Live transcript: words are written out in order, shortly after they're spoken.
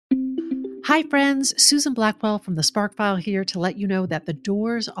Hi, friends. Susan Blackwell from the Spark File here to let you know that the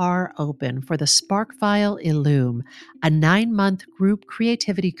doors are open for the Spark File Illume, a 9-month group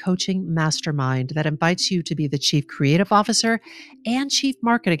creativity coaching mastermind that invites you to be the Chief Creative Officer and Chief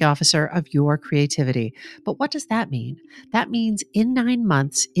Marketing Officer of your creativity. But what does that mean? That means in 9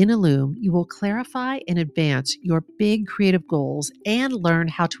 months in Illume, you will clarify and advance your big creative goals and learn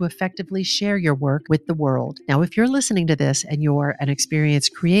how to effectively share your work with the world. Now, if you're listening to this and you're an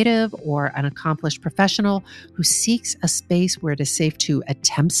experienced creative or an accomplished professional who seeks a space where it is safe to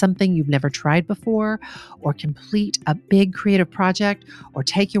attempt something you've never tried before, or complete a big creative project, or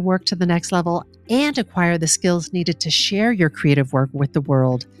take your work to the next level and acquire the skills needed to share your creative work with the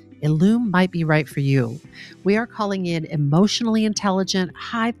world, Illume might be right for you. We are calling in emotionally intelligent,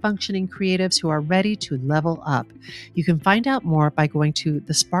 high-functioning creatives who are ready to level up. You can find out more by going to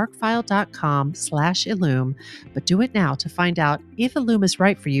thesparkfile.com/Illume, but do it now to find out if Illume is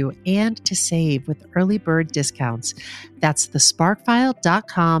right for you and to save with early bird discounts. That's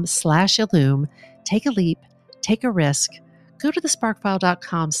thesparkfile.com/Illume. Take a leap, take a risk. Go to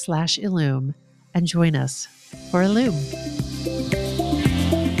thesparkfile.com/Illume and join us for Illume.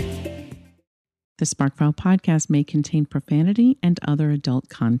 The Sparkfile podcast may contain profanity and other adult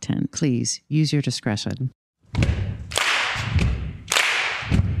content. Please use your discretion.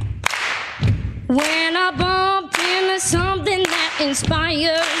 When I bump into something that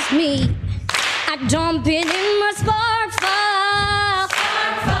inspires me, I dump it in my spark file.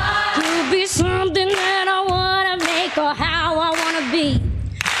 Could be something that I want to make or how I want to be.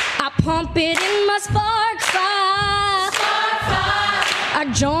 I pump it in my spark file. I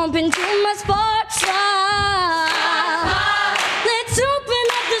jump into my spark file. Let's open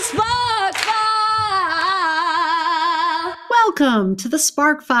up the spark file. Welcome to the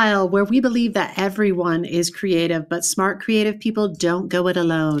Spark File, where we believe that everyone is creative, but smart creative people don't go it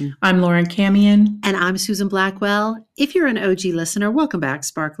alone. I'm Lauren Camion. And I'm Susan Blackwell. If you're an OG listener, welcome back,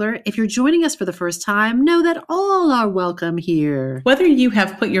 Sparkler. If you're joining us for the first time, know that all are welcome here. Whether you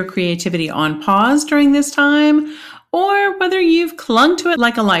have put your creativity on pause during this time, or whether you've clung to it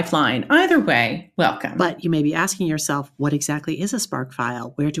like a lifeline, either way, welcome. But you may be asking yourself, what exactly is a Spark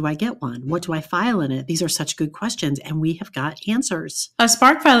File? Where do I get one? What do I file in it? These are such good questions, and we have got answers. A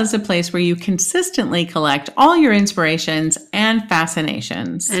Spark File is a place where you consistently collect all your inspirations and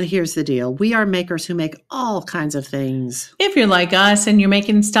fascinations. And here's the deal. We are makers who make all kinds of things. If you're like us and you're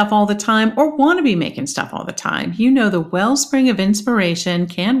making stuff all the time or want to be making stuff all the time, you know the wellspring of inspiration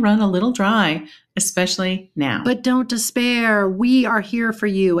can run a little dry, especially now. But don't despair. We are here for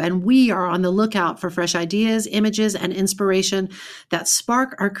you, and we are on the lookout for fresh ideas, images, and inspiration that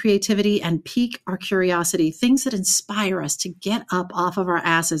spark our creativity and pique our curiosity, things that inspire us to get up off of our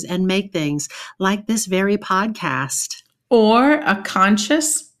asses and make things like this very podcast. Or a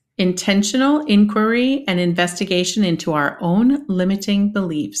conscious, intentional inquiry and investigation into our own limiting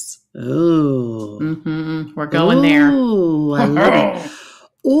beliefs. Ooh. We're going there. Ooh, I love it.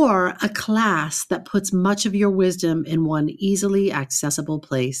 Or a class that puts much of your wisdom in one easily accessible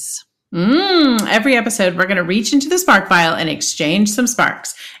place. Every episode, we're going to reach into the Spark File and exchange some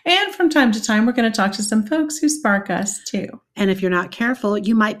sparks. And from time to time, we're going to talk to some folks who spark us too. And if you're not careful,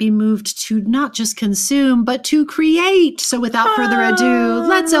 you might be moved to not just consume, but to create. So without further ado,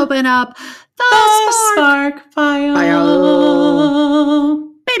 let's open up the Spark File.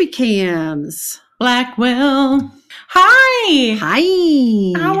 Baby Cams. Blackwell. Hi. Hi.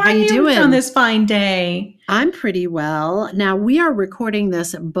 How are you doing on this fine day? I'm pretty well. Now, we are recording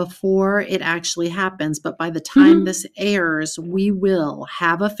this before it actually happens, but by the time this airs, we will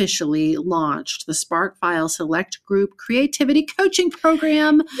have officially launched the Spark File Select Group Creativity Coaching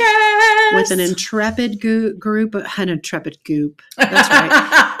Program. Yes. With an intrepid group. That's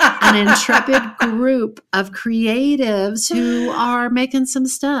right. An intrepid group of creatives who are making some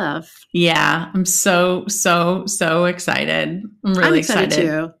stuff. Yeah, I'm so excited. I'm really excited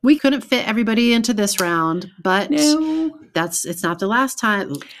too. We couldn't fit everybody into this round, but no. It's not the last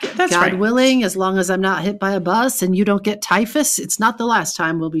time. That's God right. willing, as long as I'm not hit by a bus and you don't get typhus, it's not the last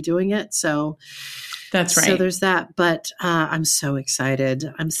time we'll be doing it. So that's right. So there's that. But I'm so excited.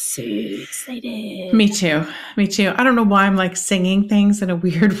 I'm so excited. Me too. I don't know why I'm like singing things in a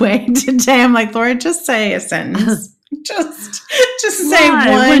weird way today. I'm like, Laura, just say a sentence. Just say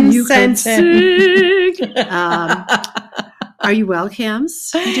one sentence. Are you well,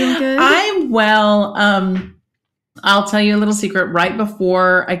 Cams? You doing good? I'm well. I'll tell you a little secret. Right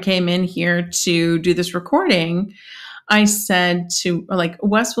before I came in here to do this recording, I said to, like,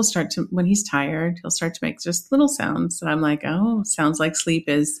 Wes will start to, when he's tired, he'll start to make just little sounds. And I'm like, oh, sounds like sleep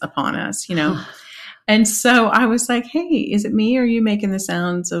is upon us, you know? And so I was like, hey, is it me or are you making the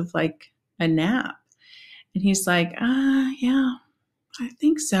sounds of like a nap? And he's like, yeah, I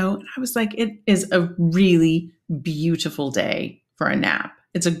think so. And I was like, it is a really beautiful day for a nap.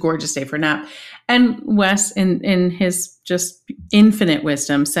 It's a gorgeous day for a nap. And Wes, in his just infinite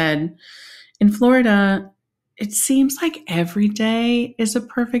wisdom, said, in Florida, it seems like every day is a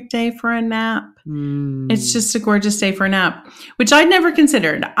perfect day for a nap. It's just a gorgeous day for a nap, which I'd never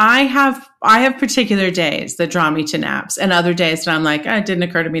considered. I have particular days that draw me to naps, and other days that I'm like, it didn't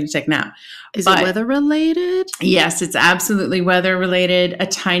occur to me to take a nap. Is it weather related? Yes, it's absolutely weather related. A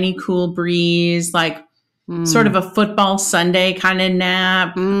tiny cool breeze, like sort of a football Sunday kind of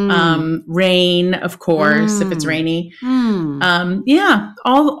nap. Rain, of course, if it's rainy. Yeah,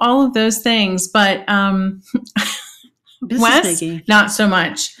 all of those things. But Wes, not so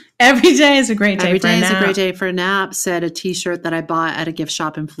much. Every day is a great day for a nap. Every day is a great day for a nap, said a t-shirt that I bought at a gift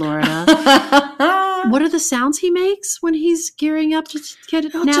shop in Florida. What are the sounds he makes when he's gearing up to get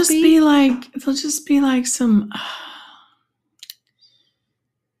nappy? They'll just be like some...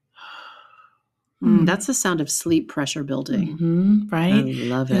 That's the sound of sleep pressure building. Right? I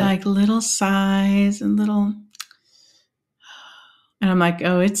love it. Like little sighs and little... And I'm like,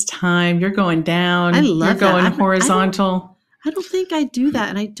 oh, it's time. You're going down. I love You're going horizontal. I don't think I do that.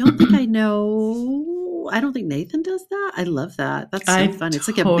 And I don't think I know. I don't think Nathan does that. I love that. That's so fun. It's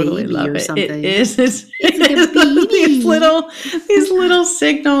like a baby or something. It is. It's like a baby. These little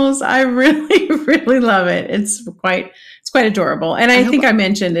signals. I really, really love it. It's quite adorable. And I think I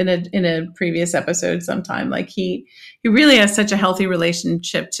mentioned in a previous episode sometime, like he really has such a healthy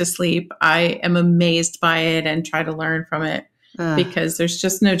relationship to sleep. I am amazed by it and try to learn from it. Because there's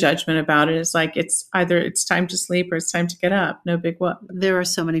just no judgment about it. It's like it's either it's time to sleep or it's time to get up. No big whoop. There are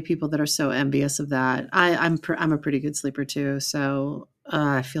so many people that are so envious of that. I'm a pretty good sleeper too. So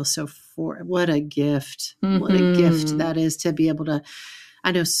I feel what a gift. What a gift that is to be able to.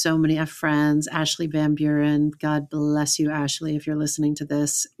 I know so many of friends. Ashley Van Buren, God bless you, Ashley, if you're listening to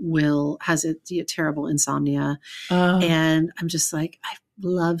this, has a terrible insomnia, and I'm just like I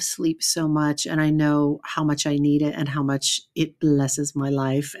love sleep so much, and I know how much I need it and how much it blesses my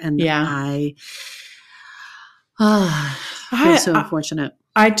life. And I feel so unfortunate.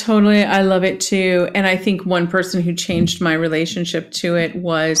 I love it too. And I think one person who changed my relationship to it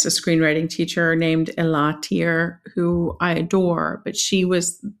was a screenwriting teacher named Elatier, who I adore. But she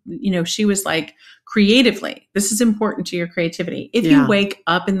was like, creatively, this is important to your creativity. If you wake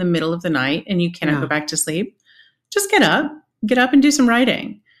up in the middle of the night and you cannot go back to sleep, just get up and do some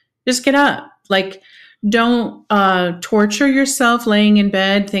writing. Just get up. Like, don't torture yourself laying in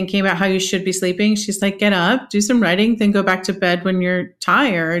bed thinking about how you should be sleeping. She's like, get up, do some writing, then go back to bed when you're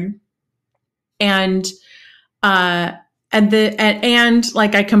tired. And like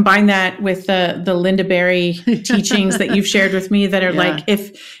I combine that with the Linda Berry teachings that you've shared with me that are like,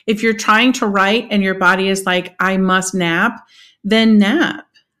 if you're trying to write and your body is like, I must nap, then nap.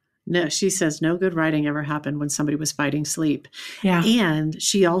 No, she says no good writing ever happened when somebody was fighting sleep. Yeah. And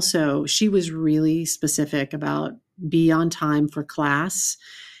she was really specific about be on time for class.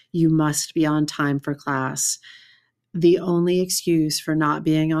 You must be on time for class. The only excuse for not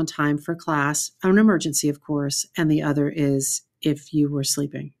being on time for class, an emergency, of course, and the other is if you were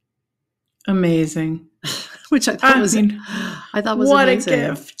sleeping. Amazing. Which I thought was amazing. What a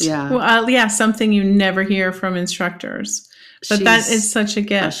gift. Yeah. Well, something you never hear from instructors. But that is such a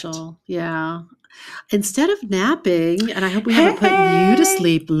gift. Special. Yeah. Instead of napping, and I hope we haven't put you to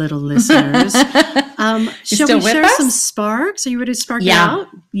sleep, little listeners. Shall we share some sparks? Are you ready to spark it out?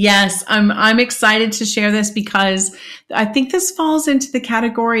 Yes. I'm excited to share this because I think this falls into the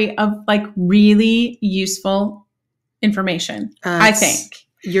category of like really useful information. I think.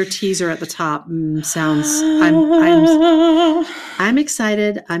 Your teaser at the top sounds. I'm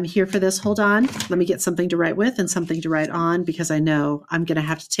excited. I'm here for this. Hold on. Let me get something to write with and something to write on because I know I'm going to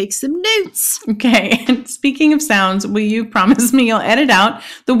have to take some notes. Okay. And speaking of sounds, will you promise me you'll edit out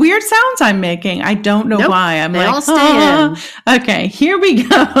the weird sounds I'm making? I don't know why. I'm they like, all stay in. Okay, here we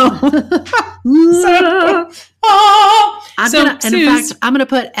go. In fact, I'm going to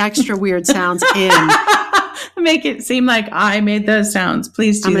put extra weird sounds in. Make it seem like I made those sounds.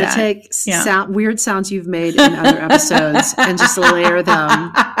 Please do that. I'm going to take weird sounds you've made in other episodes and just layer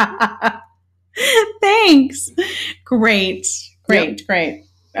them. Thanks. Great.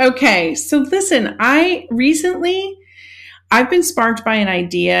 Okay. So listen, I've been sparked by an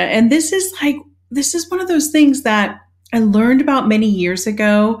idea, and this is one of those things that I learned about many years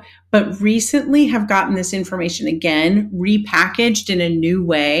ago, but recently have gotten this information again, repackaged in a new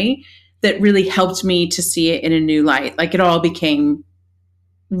way that really helped me to see it in a new light. Like it all became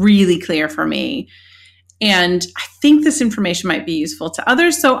really clear for me. And I think this information might be useful to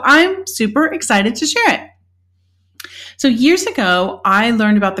others. So I'm super excited to share it. So years ago, I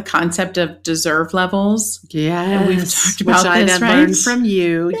learned about the concept of deserve levels. Yes. We've talked about which this, I right? learned from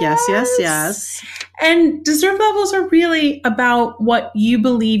you. Yes. And deserve levels are really about what you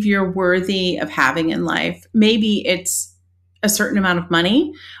believe you're worthy of having in life. Maybe it's a certain amount of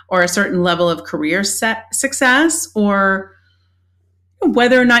money or a certain level of career success, or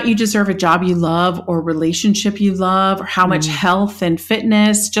whether or not you deserve a job you love or relationship you love, or how much health and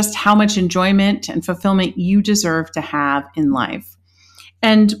fitness, just how much enjoyment and fulfillment you deserve to have in life.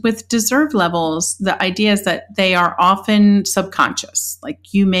 And with deserve levels, the idea is that they are often subconscious.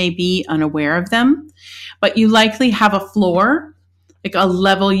 Like you may be unaware of them, but you likely have a floor, like a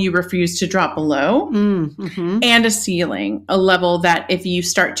level you refuse to drop below, and a ceiling, a level that if you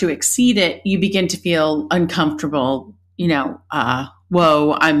start to exceed it, you begin to feel uncomfortable,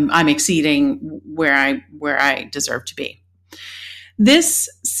 whoa, I'm exceeding where I deserve to be. This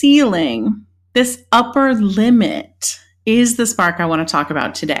ceiling, this upper limit, is the spark I want to talk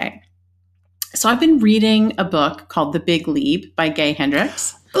about today. So I've been reading a book called The Big Leap by Gay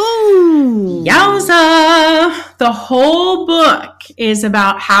Hendricks. Ooh. Yowza! The whole book is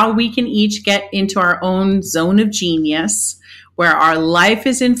about how we can each get into our own zone of genius, where our life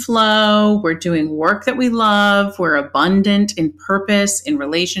is in flow, we're doing work that we love, we're abundant in purpose, in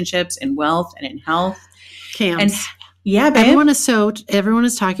relationships, in wealth, and in health. Cams. And yeah, babe. Everyone is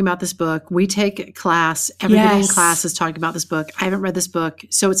talking about this book. We take a class. Everybody in class is talking about this book. I haven't read this book.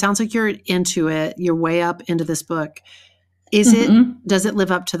 So it sounds like you're into it. You're way up into this book. Does it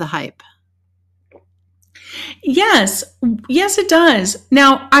live up to the hype? Yes, it does.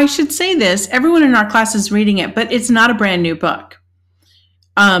 Now, I should say this. Everyone in our class is reading it, but it's not a brand new book.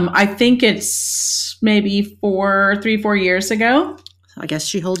 I think it's maybe 4 years ago. I guess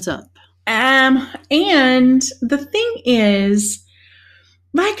she holds up. And the thing is,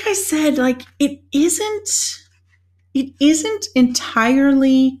 like I said, like it isn't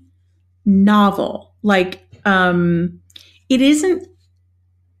entirely novel. Like, it isn't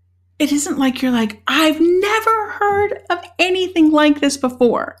like you're like, I've never heard of anything like this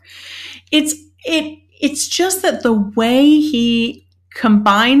before. It's just that the way he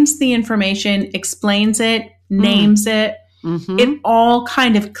combines the information, explains it, names it, it all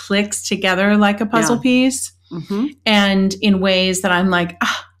kind of clicks together like a puzzle piece. And in ways that I'm like,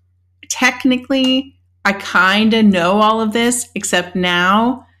 technically, I kind of know all of this, except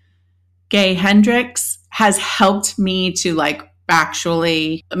now Gay Hendricks has helped me to like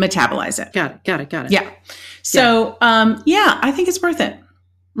actually metabolize it. Got it. Yeah. So, I think it's worth it.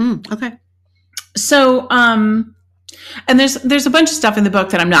 Okay. So, and there's a bunch of stuff in the book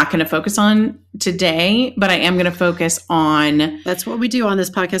that I'm not going to focus on today, but I am going to focus on. That's what we do on this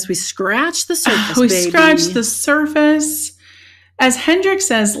podcast. We scratch the surface. Scratch the surface. As Hendricks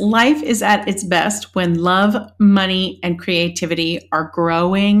says, life is at its best when love, money, and creativity are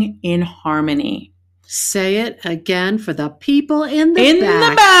growing in harmony. Say it again for the people in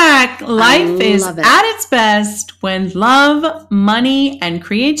the back. Life is at its best when love, money, and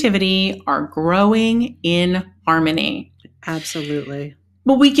creativity are growing in harmony. Absolutely.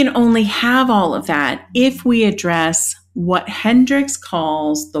 But we can only have all of that if we address what Hendricks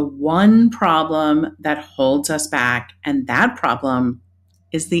calls the one problem that holds us back. And that problem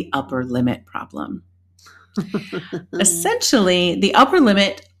is the upper limit problem. Essentially, the upper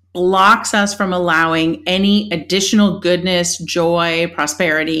limit blocks us from allowing any additional goodness, joy,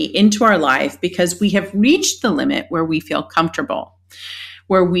 prosperity into our life because we have reached the limit where we feel comfortable,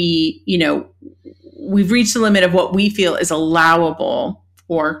 where we've reached the limit of what we feel is allowable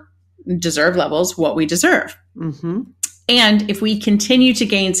or deserve levels, what we deserve. And if we continue to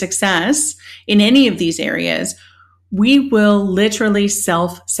gain success in any of these areas, we will literally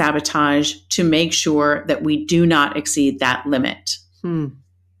self-sabotage to make sure that we do not exceed that limit.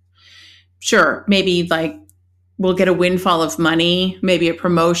 Sure, maybe like we'll get a windfall of money, maybe a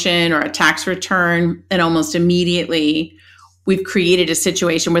promotion or a tax return, and almost immediately we've created a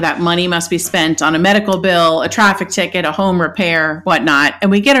situation where that money must be spent on a medical bill, a traffic ticket, a home repair, whatnot.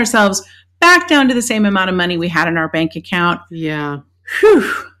 And we get ourselves back down to the same amount of money we had in our bank account. Yeah.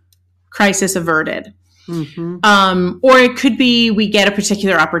 Whew. Crisis averted. Or it could be we get a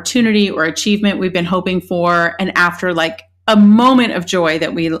particular opportunity or achievement we've been hoping for. And after like a moment of joy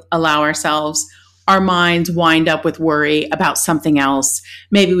that we allow ourselves, our minds wind up with worry about something else.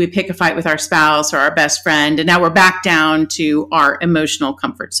 Maybe we pick a fight with our spouse or our best friend, and now we're back down to our emotional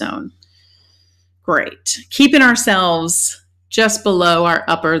comfort zone. Great. Keeping ourselves just below our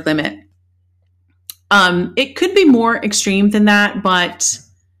upper limit. It could be more extreme than that, but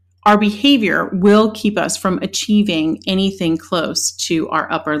our behavior will keep us from achieving anything close to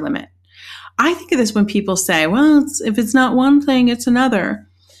our upper limit. I think of this when people say, well, if it's not one thing, it's another.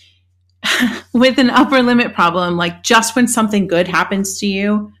 With an upper limit problem, like just when something good happens to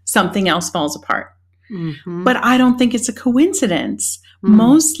you, something else falls apart. Mm-hmm. But I don't think it's a coincidence.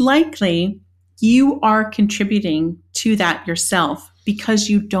 Most likely, you are contributing to that yourself because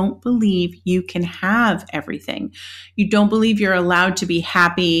you don't believe you can have everything. You don't believe you're allowed to be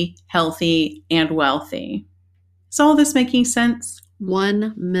happy, healthy, and wealthy. Is all this making sense?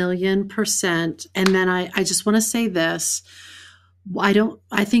 1,000,000%. And then I just want to say this.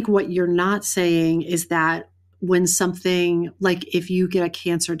 I think what you're not saying is that when something, like if you get a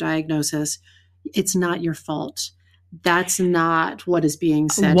cancer diagnosis, it's not your fault. That's not what is being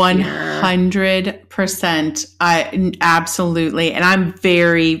said 100%. Absolutely. And I'm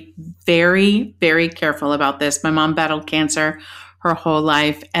very, very, very careful about this. My mom battled cancer her whole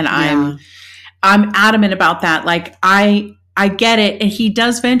life, and I'm adamant about that. Like I get it. And he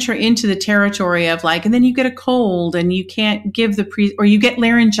does venture into the territory of like, and then you get a cold and you can't give or you get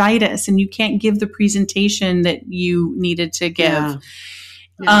laryngitis and you can't give the presentation that you needed to give.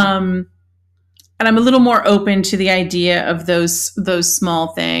 Yeah. And I'm a little more open to the idea of those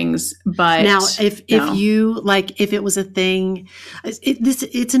small things. But now, if it was a thing,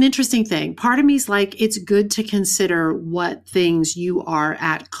 it's an interesting thing. Part of me is like, it's good to consider what things you are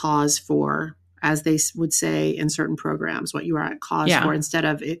at cause for, as they would say in certain programs, what you are at cause for instead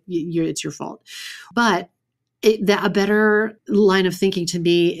of it's your fault. But a better line of thinking to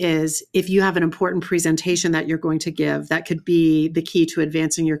me is if you have an important presentation that you're going to give, that could be the key to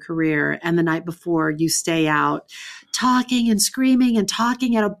advancing your career. And the night before you stay out talking and screaming and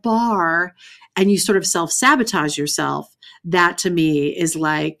talking at a bar and you sort of self-sabotage yourself. That to me is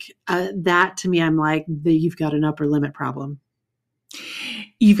like, I'm like, you've got an upper limit problem.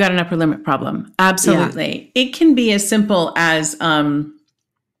 You've got an upper limit problem. Absolutely. Yeah. It can be as simple as,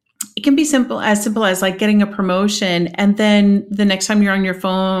 like getting a promotion. And then the next time you're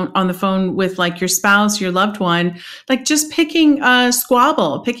on the phone with like your spouse, your loved one, like just picking a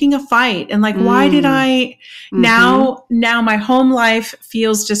squabble, picking a fight. And like, why did I now my home life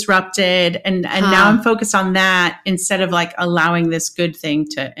feels disrupted. And now I'm focused on that instead of like allowing this good thing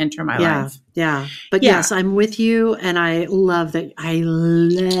to enter my life. Yeah. But yes, I'm with you. And I love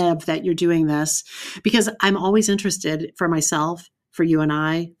that you're doing this because I'm always interested for myself, for you and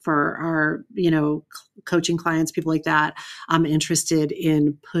I, for our, coaching clients, people like that. I'm interested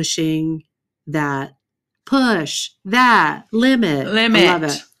in pushing that limit. I love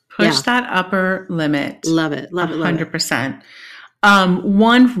it. Push that upper limit. Love it. 100%.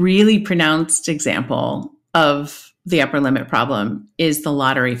 One really pronounced example of the upper limit problem is the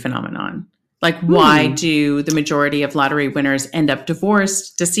lottery phenomenon. Like, why do the majority of lottery winners end up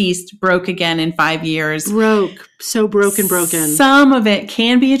divorced, deceased, broke again in 5 years? Broken. Some of it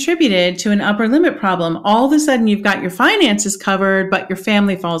can be attributed to an upper limit problem. All of a sudden, you've got your finances covered, but your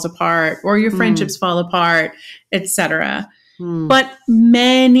family falls apart or your friendships fall apart, etc. But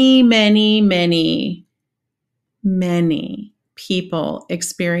many, many, many, many people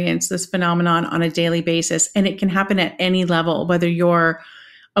experience this phenomenon on a daily basis, and it can happen at any level, whether you're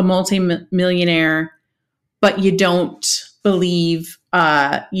a multi-millionaire, but you don't believe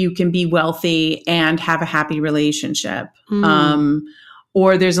you can be wealthy and have a happy relationship.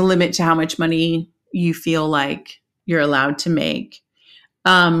 Or there's a limit to how much money you feel like you're allowed to make.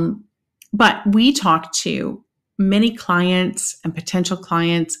 But we talk to many clients and potential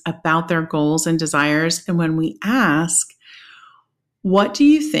clients about their goals and desires. And when we ask, what do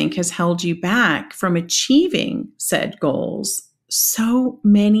you think has held you back from achieving said goals? So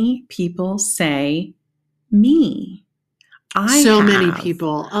many people say, me. Many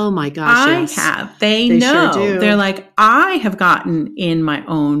people. Oh my gosh. I have. They know. Sure do. They're like, I have gotten in my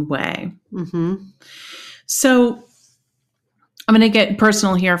own way. So I'm going to get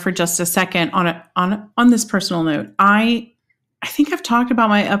personal here for just a second on this personal note. I think I've talked about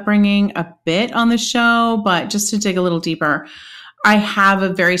my upbringing a bit on the show, but just to dig a little deeper, I have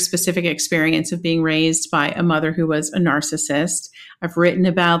a very specific experience of being raised by a mother who was a narcissist. I've written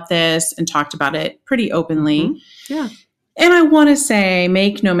about this and talked about it pretty openly. Yeah. And I want to say,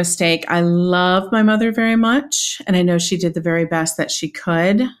 make no mistake, I love my mother very much. And I know she did the very best that she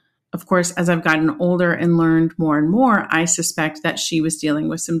could. Of course, as I've gotten older and learned more and more, I suspect that she was dealing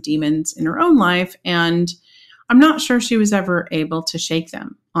with some demons in her own life. And I'm not sure she was ever able to shake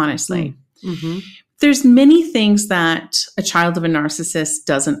them, honestly. There's many things that a child of a narcissist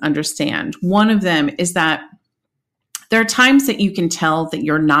doesn't understand. One of them is that There are times that you can tell that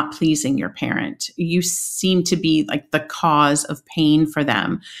you're not pleasing your parent. You seem to be like the cause of pain for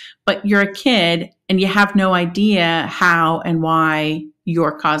them, but you're a kid and you have no idea how and why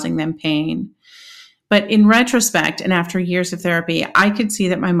you're causing them pain. But in retrospect, and after years of therapy, I could see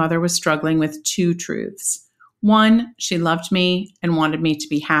that my mother was struggling with two truths. One, she loved me and wanted me to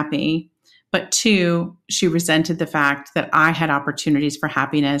be happy. But two, she resented the fact that I had opportunities for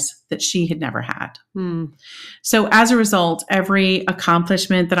happiness that she had never had. So as a result, every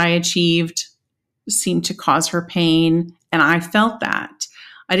accomplishment that I achieved seemed to cause her pain. And I felt that.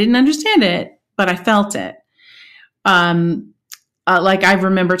 I didn't understand it, but I felt it. Like I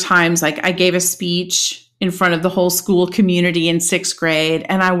remember times like I gave a speech in front of the whole school community in 6th grade,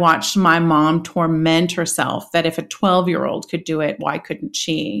 and I watched my mom torment herself that if a 12-year-old could do it, why couldn't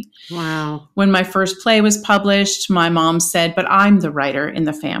she? Wow. When my first play was published, my mom said, but I'm the writer in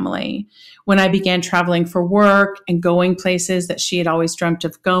the family. When I began traveling for work and going places that she had always dreamt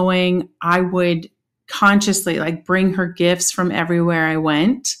of going, I would consciously like bring her gifts from everywhere I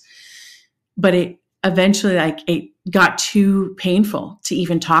went. But it eventually it got too painful to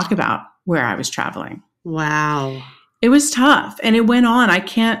even talk about where I was traveling. Wow. It was tough and it went on. I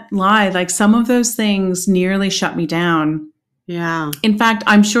can't lie. Like some of those things nearly shut me down. Yeah. In fact,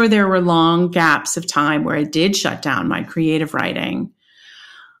 I'm sure there were long gaps of time where I did shut down my creative writing.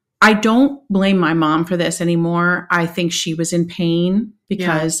 I don't blame my mom for this anymore. I think she was in pain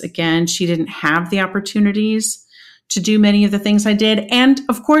because, again, she didn't have the opportunities to do many of the things I did. And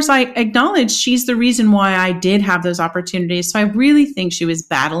of course, I acknowledge she's the reason why I did have those opportunities. So I really think she was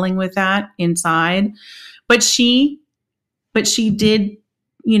battling with that inside. But she did,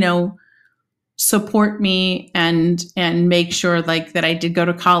 support me and make sure like that I did go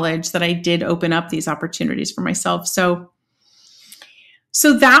to college, that I did open up these opportunities for myself. So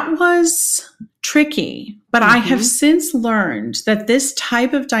that was tricky, but I have since learned that this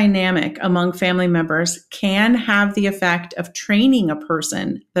type of dynamic among family members can have the effect of training a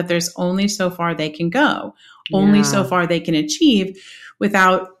person that there's only so far they can go, only so far they can achieve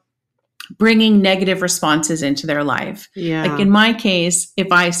without bringing negative responses into their life. Yeah. Like in my case,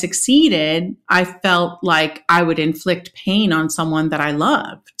 if I succeeded, I felt like I would inflict pain on someone that I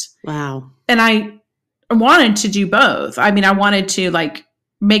loved. Wow. And I wanted to do both. I mean, I wanted to like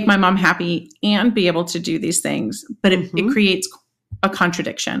make my mom happy and be able to do these things, but it creates a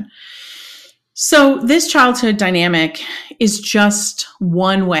contradiction. So this childhood dynamic is just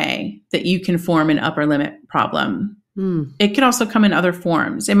one way that you can form an upper limit problem. It can also come in other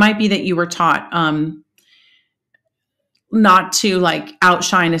forms. It might be that you were taught not to like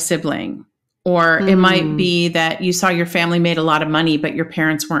outshine a sibling. Or it might be that you saw your family made a lot of money, but your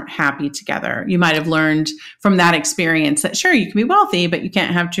parents weren't happy together. You might have learned from that experience that, sure, you can be wealthy, but you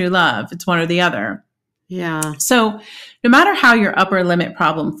can't have true love. It's one or the other. Yeah. So no matter how your upper limit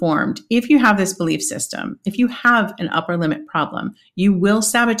problem formed, if you have this belief system, if you have an upper limit problem, you will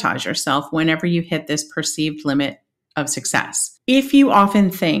sabotage yourself whenever you hit this perceived limit of success. If you often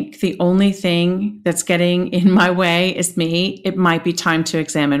think the only thing that's getting in my way is me, it might be time to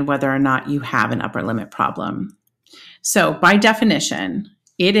examine whether or not you have an upper limit problem. So by definition,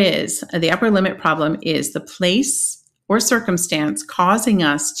 the upper limit problem is the place or circumstance causing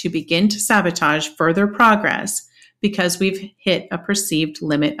us to begin to sabotage further progress because we've hit a perceived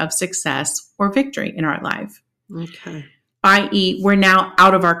limit of success or victory in our life. Okay. i.e., we're now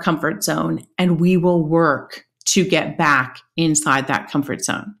out of our comfort zone and we will work to get back inside that comfort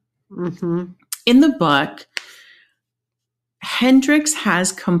zone. In the book, Hendricks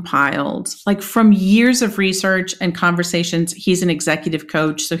has compiled, like from years of research and conversations, he's an executive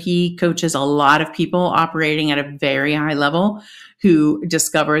coach, so he coaches a lot of people operating at a very high level who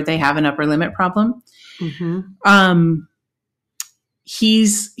discover they have an upper limit problem.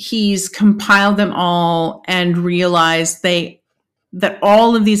 He's compiled them all and realized that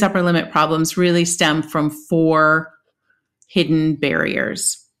all of these upper limit problems really stem from 4 hidden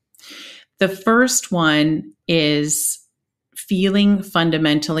barriers. The first one is feeling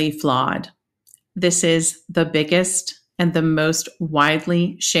fundamentally flawed. This is the biggest and the most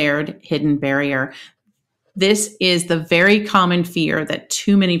widely shared hidden barrier. This is the very common fear that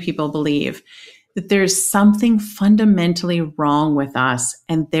too many people believe, that there's something fundamentally wrong with us,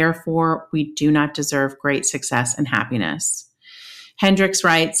 and therefore we do not deserve great success and happiness. Hendricks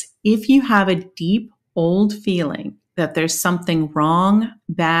writes, if you have a deep, old feeling that there's something wrong,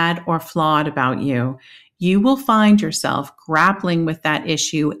 bad, or flawed about you, you will find yourself grappling with that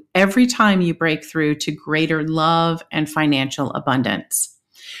issue every time you break through to greater love and financial abundance.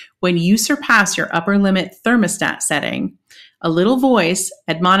 When you surpass your upper limit thermostat setting, a little voice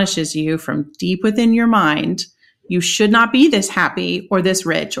admonishes you from deep within your mind, You should not be this happy or this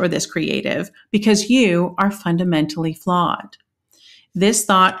rich or this creative because you are fundamentally flawed. This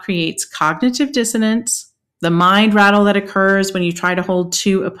thought creates cognitive dissonance, the mind rattle that occurs when you try to hold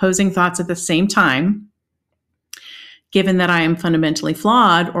two opposing thoughts at the same time. Given that I am fundamentally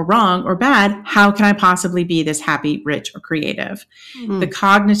flawed or wrong or bad, how can I possibly be this happy, rich, or creative? The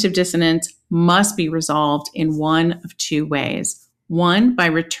cognitive dissonance must be resolved in one of two ways. One, by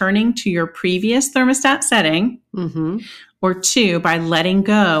returning to your previous thermostat setting, or two, by letting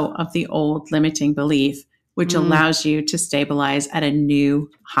go of the old limiting belief, which allows you to stabilize at a new,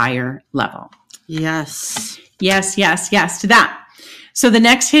 higher level. Yes. Yes, yes, yes to that. So the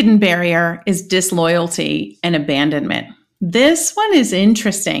next hidden barrier is disloyalty and abandonment. This one is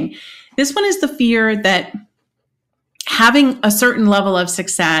interesting. This one is the fear that having a certain level of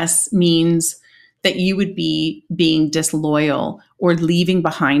success means that you would be being disloyal or leaving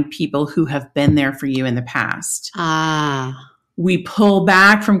behind people who have been there for you in the past. We pull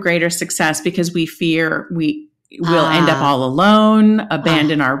back from greater success because we fear we will end up all alone,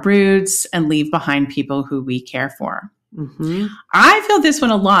 abandon our roots, and leave behind people who we care for. I feel this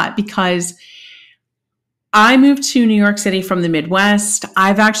one a lot because I moved to New York City from the Midwest.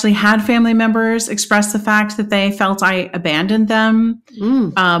 I've actually had family members express the fact that they felt I abandoned them.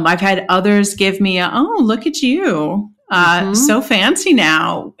 I've had others give me oh, look at you. So fancy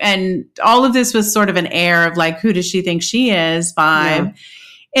now. And all of this was sort of an air of like, who does she think she is vibe. Yeah.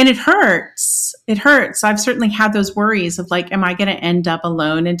 And it hurts. It hurts. I've certainly had those worries of like, am I going to end up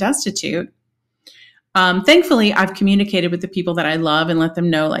alone and destitute? Thankfully, I've communicated with the people that I love and let them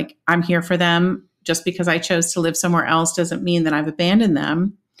know, like, I'm here for them. Just because I chose to live somewhere else doesn't mean that I've abandoned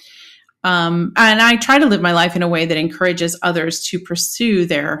them. And I try to live my life in a way that encourages others to pursue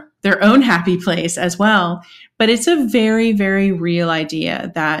their own happy place as well. But it's a very, very real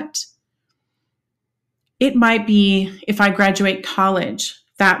idea that it might be if I graduate college,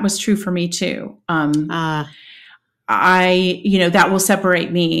 that was true for me too. That will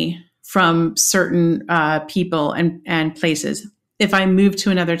separate me from certain people and places. If I move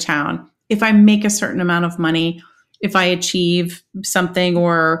to another town, if I make a certain amount of money, if I achieve something,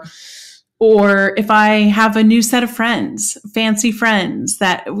 or if I have a new set of friends, fancy friends,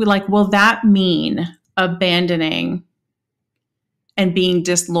 that like, will that mean abandoning and being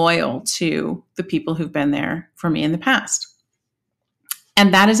disloyal to the people who've been there for me in the past?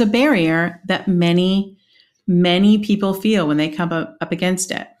 And that is a barrier that many, many people feel when they come up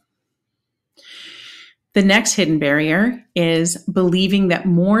against it. The next hidden barrier is believing that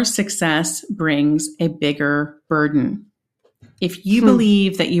more success brings a bigger burden. If you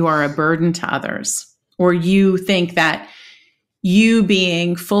believe that you are a burden to others, or you think that you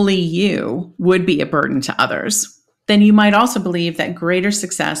being fully you would be a burden to others, then you might also believe that greater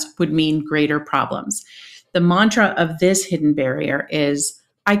success would mean greater problems. The mantra of this hidden barrier is,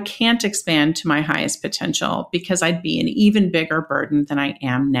 I can't expand to my highest potential because I'd be an even bigger burden than I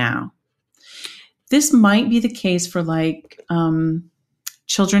am now. This might be the case for like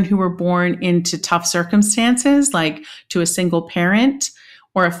children who were born into tough circumstances, like to a single parent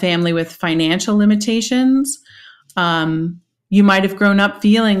or a family with financial limitations. You might have grown up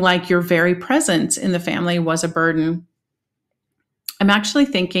feeling like your very presence in the family was a burden. I'm actually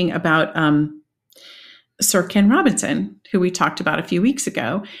thinking about Sir Ken Robinson, who we talked about a few weeks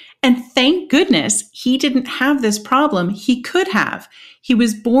ago. And thank goodness he didn't have this problem. He could have. He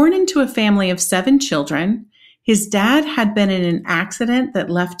was born into a family of 7 children. His dad had been in an accident that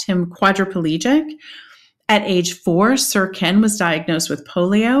left him quadriplegic. At age 4, Sir Ken was diagnosed with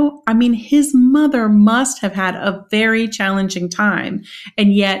polio. I mean, his mother must have had a very challenging time,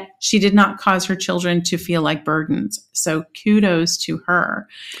 and yet she did not cause her children to feel like burdens. So kudos to her.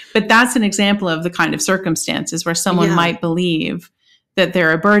 But that's an example of the kind of circumstances where someone might believe that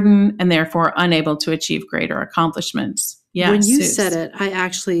they're a burden and therefore unable to achieve greater accomplishments. Yes, when you said it, I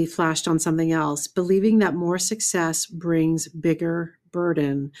actually flashed on something else. Believing that more success brings bigger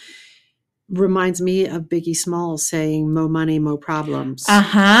burden reminds me of Biggie Smalls saying, "Mo money, mo problems."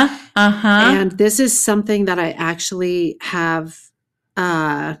 And this is something that I actually have,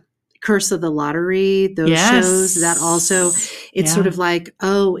 Curse of the Lottery, those shows that also, it's sort of like,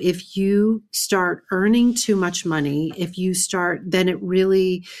 oh, if you start earning too much money, then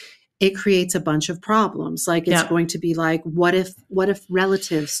it creates a bunch of problems. Like it's going to be like, what if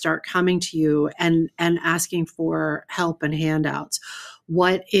relatives start coming to you and asking for help and handouts?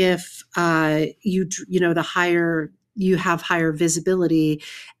 What if you have higher visibility,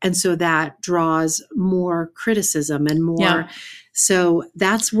 and so that draws more criticism and more. So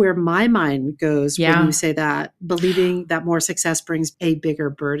that's where my mind goes Yeah. when you say that, believing that more success brings a bigger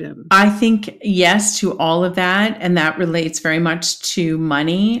burden. I think yes to all of that. And that relates very much to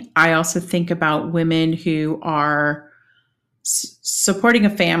money. I also think about women who are supporting a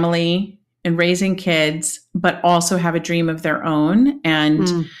family and raising kids, but also have a dream of their own.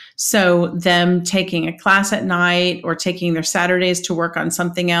 And so them taking a class at night or taking their Saturdays to work on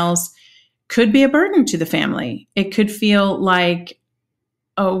something else could be a burden to the family. It could feel like,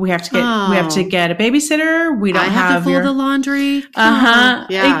 oh, we have to get a babysitter. We don't I have to fold the laundry.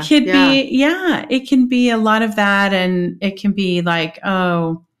 It could be, it can be a lot of that. And it can be like,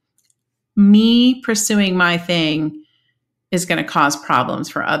 oh, me pursuing my thing is going to cause problems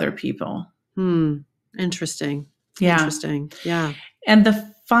for other people. Interesting. Yeah. Interesting. Yeah. And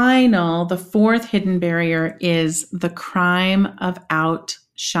the fourth hidden barrier is the crime of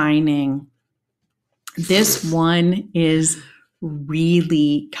outshining. This one is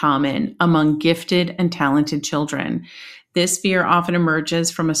really common among gifted and talented children. This fear often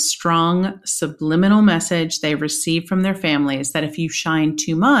emerges from a strong subliminal message they receive from their families that if you shine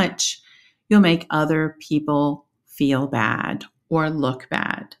too much, you'll make other people feel bad or look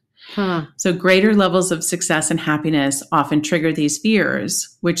bad. So greater levels of success and happiness often trigger these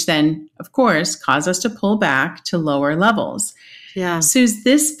fears, which then, of course, cause us to pull back to lower levels. Yeah. Suze,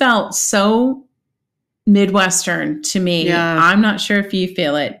 this felt so Midwestern to me. Yeah. I'm not sure if you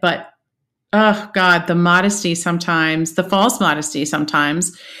feel it, but oh God, the modesty sometimes, the false modesty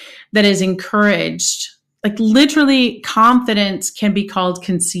sometimes that is encouraged, like literally confidence can be called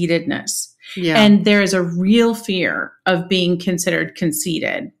conceitedness. Yeah. And there is a real fear of being considered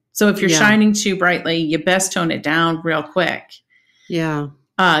conceited. So if you're shining too brightly, you best tone it down real quick. Yeah.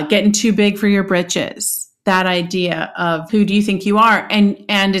 Getting too big for your britches. That idea of who do you think you are? And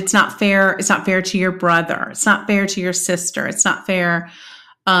it's not fair. It's not fair to your brother. It's not fair to your sister. It's not fair,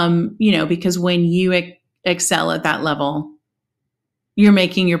 because when you excel at that level, you're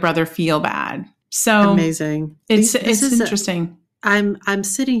making your brother feel bad. So amazing. It's interesting. I'm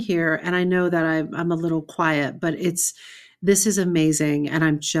sitting here and I know that I'm a little quiet, but this is amazing. And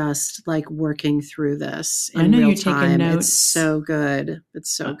I'm just like working through this in real time. Taking notes. It's so good.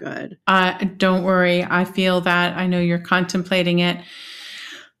 It's so good. Don't worry. I feel that. I know you're contemplating it.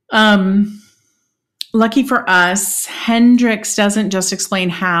 Lucky for us, Hendricks doesn't just explain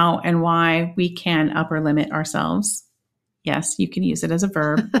how and why we can upper limit ourselves. Yes, you can use it as a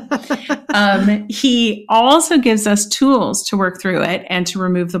verb. He also gives us tools to work through it and to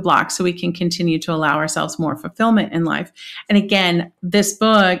remove the blocks so we can continue to allow ourselves more fulfillment in life. And again, this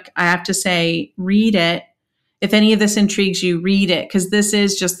book, I have to say, read it. If any of this intrigues you, read it, because this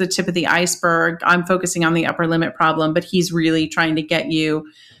is just the tip of the iceberg. I'm focusing on the upper limit problem, but he's really trying to get you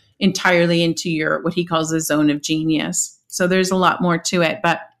entirely into your, what he calls the zone of genius. So there's a lot more to it,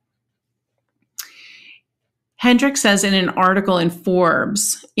 but Hendricks says in an article in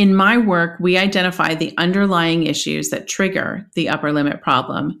Forbes, in my work, we identify the underlying issues that trigger the upper limit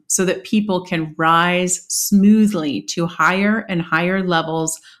problem so that people can rise smoothly to higher and higher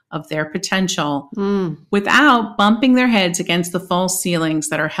levels of their potential without bumping their heads against the false ceilings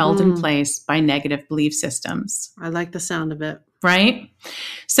that are held in place by negative belief systems. I like the sound of it. Right?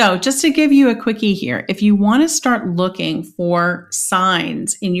 So just to give you a quickie here, if you want to start looking for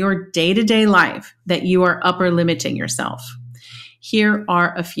signs in your day-to-day life that you are upper limiting yourself, here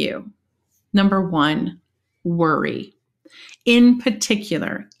are a few. Number one, worry. In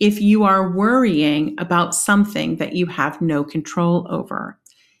particular, if you are worrying about something that you have no control over,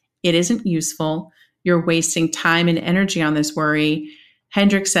 it isn't useful. You're wasting time and energy on this worry.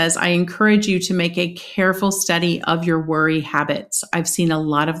 Hendricks says, I encourage you to make a careful study of your worry habits. I've seen a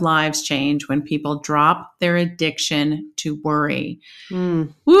lot of lives change when people drop their addiction to worry.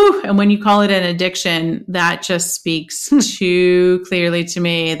 Woo! And when you call it an addiction, that just speaks too clearly to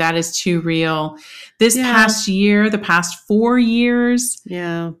me. That is too real. This past year, the past 4 years,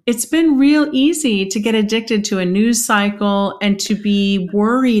 it's been real easy to get addicted to a news cycle and to be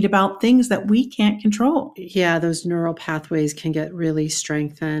worried about things that we can't control. Yeah, those neural pathways can get really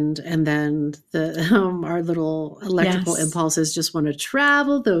strengthened. And then our little electrical impulses just want to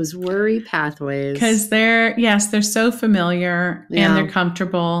travel those worry pathways. Because they're so familiar and they're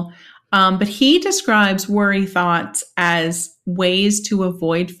comfortable. But he describes worry thoughts as ways to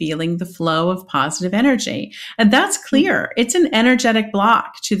avoid feeling the flow of positive energy. And that's clear. It's an energetic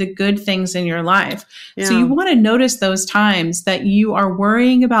block to the good things in your life. Yeah. So you want to notice those times that you are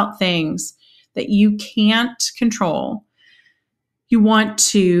worrying about things that you can't control. You want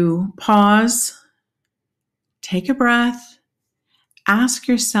to pause, take a breath, ask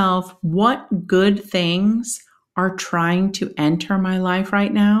yourself, what good things are trying to enter my life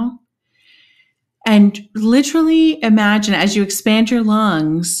right now. And literally imagine, as you expand your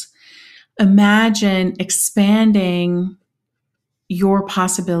lungs, imagine expanding your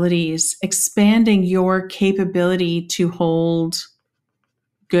possibilities, expanding your capability to hold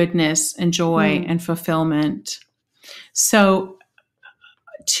goodness and joy and fulfillment. So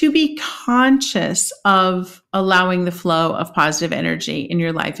to be conscious of allowing the flow of positive energy in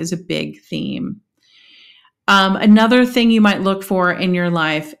your life is a big theme. Another thing you might look for in your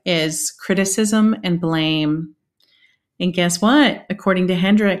life is criticism and blame. And guess what? According to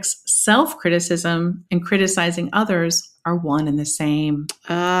Hendricks, self-criticism and criticizing others are one and the same.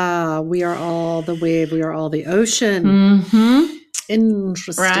 We are all the wave. We are all the ocean. Mm-hmm.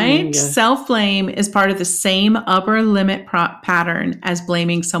 Interesting. Right? Self-blame is part of the same upper limit pattern as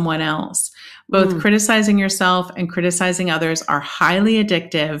blaming someone else. Both criticizing yourself and criticizing others are highly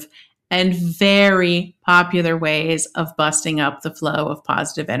addictive and very popular ways of busting up the flow of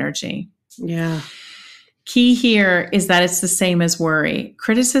positive energy. Yeah. Key here is that it's the same as worry.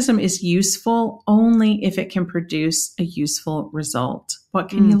 Criticism is useful only if it can produce a useful result. What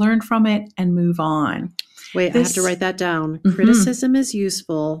can you learn from it and move on? Wait, I have to write that down. Criticism is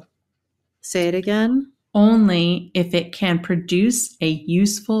useful. Say it again. Only if it can produce a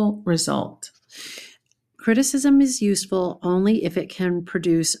useful result. Criticism is useful only if it can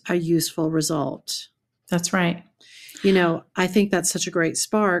produce a useful result. That's right. You know, I think that's such a great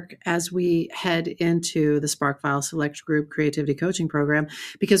spark as we head into the Spark File Select Group Creativity Coaching Program,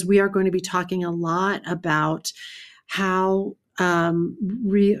 because we are going to be talking a lot about how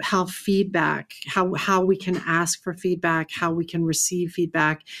feedback, how we can ask for feedback, how we can receive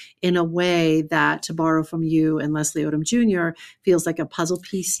feedback in a way that, to borrow from you and Leslie Odom Jr., feels like a puzzle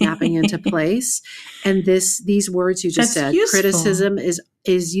piece snapping into place. And these words you just said, useful. Criticism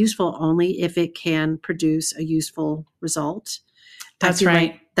is useful only if it can produce a useful result. That's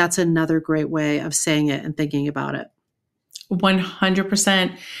right. Like that's another great way of saying it and thinking about it.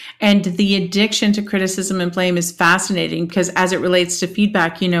 100%. And the addiction to criticism and blame is fascinating because as it relates to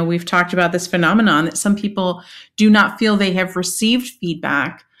feedback, you know, we've talked about this phenomenon that some people do not feel they have received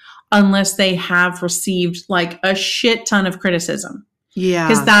feedback unless they have received like a shit ton of criticism. Yeah.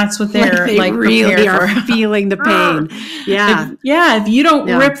 Because that's what they're they really are feeling the pain. Yeah. If you don't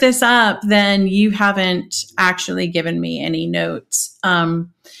rip this up, then you haven't actually given me any notes.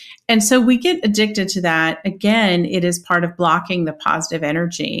 And so we get addicted to that. Again, it is part of blocking the positive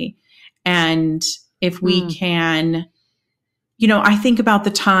energy. And if we can, you know, I think about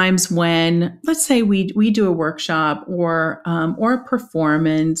the times when, let's say we do a workshop or a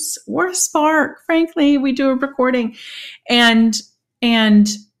performance or a spark, frankly, we do a recording and,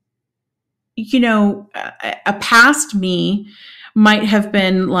 you know, a past me might have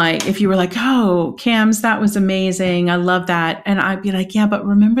been like, if you were like, oh, Cams, that was amazing. I love that. And I'd be like, yeah, but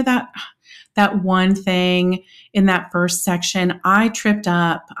remember that one thing in that first section, I tripped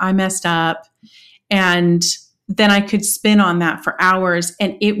up, I messed up. And then I could spin on that for hours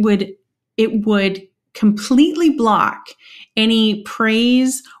and it would completely block any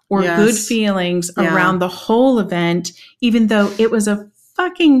praise or good feelings around the whole event, even though it was a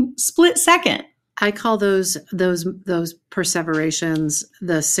fucking split second. I call those perseverations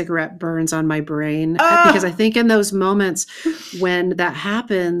the cigarette burns on my brain, because I think in those moments when that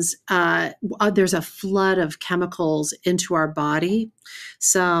happens, there's a flood of chemicals into our body,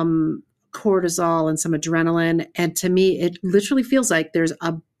 some cortisol and some adrenaline. And to me, it literally feels like there's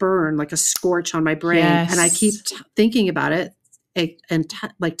a burn, like a scorch on my brain. Yes. And I keep thinking about it. And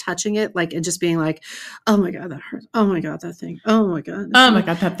like touching it, like, and just being like, oh my God, that hurts. Oh my God, that thing. Oh my God. Oh my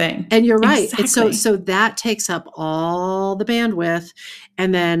God, that thing. And you're right. Exactly. And so that takes up all the bandwidth.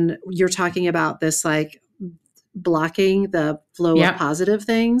 And then you're talking about this, like blocking the flow of positive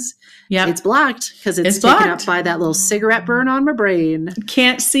things. Yeah. It's blocked because it's taken up by that little cigarette burn on my brain.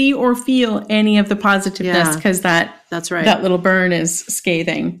 Can't see or feel any of the positiveness because that's right. That little burn is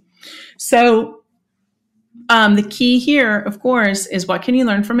scathing. So, the key here, of course, is what can you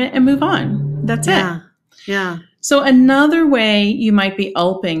learn from it and move on. That's it. Yeah. So another way you might be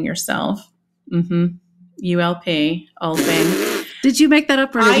ulping yourself. ULP, ulping. Did you make that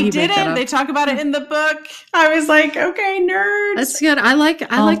up? Or I didn't. They talk about it in the book. I was like, okay, nerds. That's good. I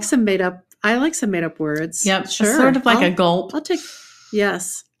like some made up words. Yep. Sure. Sort of like a gulp. I'll take,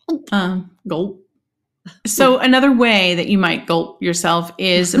 yes. Gulp. So another way that you might gulp yourself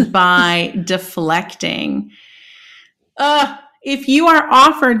is by deflecting. If you are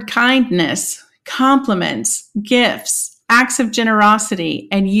offered kindness, compliments, gifts, acts of generosity,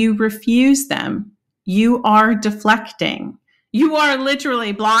 and you refuse them, you are deflecting. You are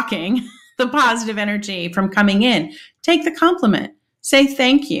literally blocking the positive energy from coming in. Take the compliment. Say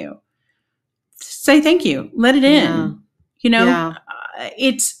thank you. Say thank you. Let it in. Yeah. You know, Yeah.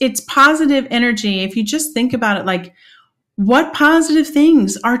 It's positive energy. If you just think about it, like, what positive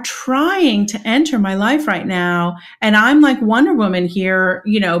things are trying to enter my life right now? And I'm like Wonder Woman here,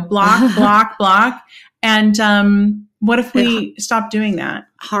 you know, block, block, block. And what if we stop doing that?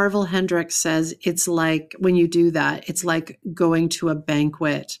 Harville Hendricks says it's like when you do that, it's like going to a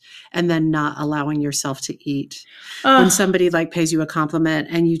banquet and then not allowing yourself to eat. When somebody like pays you a compliment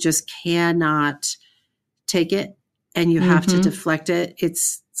and you just cannot take it and you have to deflect it,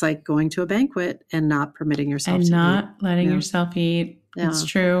 it's like going to a banquet and not permitting yourself to eat. And not letting yourself eat. Yeah. It's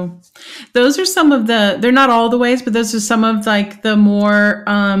true. Those are some of they're not all the ways, but those are some of like the more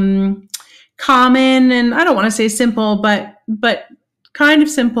common, and I don't want to say simple, but kind of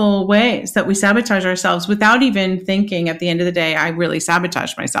simple ways that we sabotage ourselves without even thinking at the end of the day, I really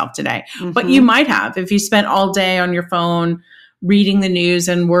sabotaged myself today. But you might have, if you spent all day on your phone reading the news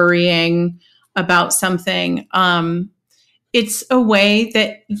and worrying about something. It's a way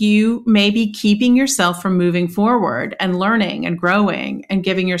that you may be keeping yourself from moving forward and learning and growing and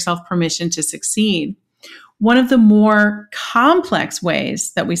giving yourself permission to succeed. One of the more complex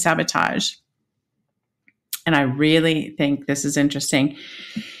ways that we sabotage, and I really think this is interesting,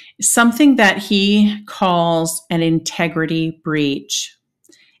 something that he calls an integrity breach.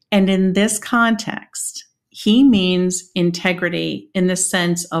 And in this context, he means integrity in the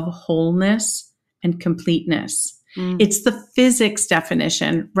sense of wholeness and completeness. It's the physics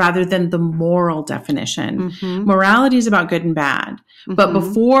definition rather than the moral definition. Morality is about good and bad. But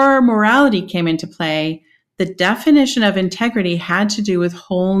before morality came into play, the definition of integrity had to do with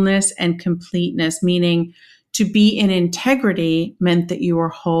wholeness and completeness, meaning to be in integrity meant that you were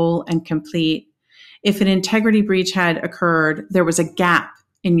whole and complete. If an integrity breach had occurred, there was a gap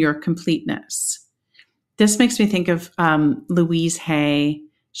in your completeness. This makes me think of Louise Hay.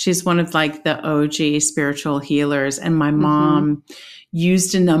 She's one of like the OG spiritual healers. And my mom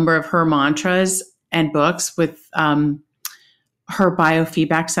used a number of her mantras and books with her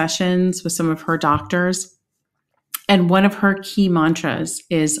biofeedback sessions with some of her doctors. And one of her key mantras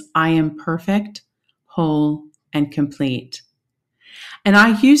is, I am perfect, whole, and complete. And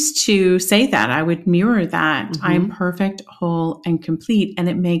I used to say that. I would mirror that. I am perfect, whole, and complete. And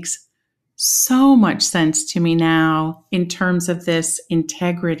it makes so much sense to me now in terms of this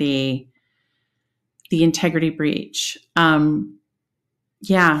integrity, the integrity breach.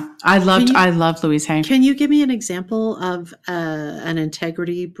 Yeah, I loved Louise Hay. Can you give me an example of an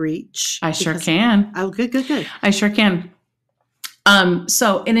integrity breach? I sure can. Oh, good. I sure can.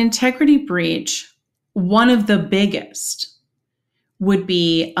 So an integrity breach, one of the biggest would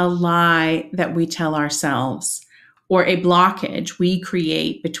be a lie that we tell ourselves, or a blockage we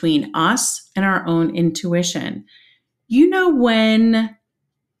create between us and our own intuition. You know when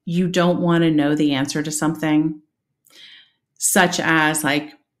you don't want to know the answer to something, such as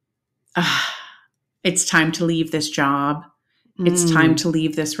like, it's time to leave this job. It's time to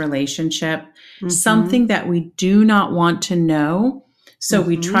leave this relationship. Something that we do not want to know. So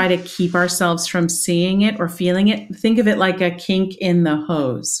we try to keep ourselves from seeing it or feeling it. Think of it like a kink in the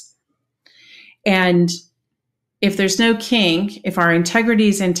hose. And if there's no kink, if our integrity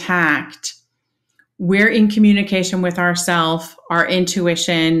is intact, we're in communication with ourselves, our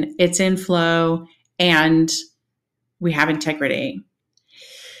intuition, it's in flow, and we have integrity.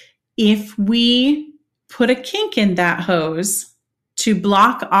 If we put a kink in that hose to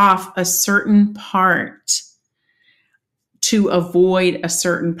block off a certain part, to avoid a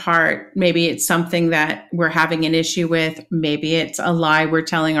certain part, maybe it's something that we're having an issue with, maybe it's a lie we're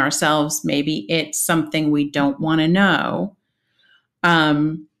telling ourselves, maybe it's something we don't want to know,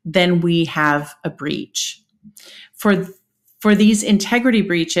 then we have a breach. For these integrity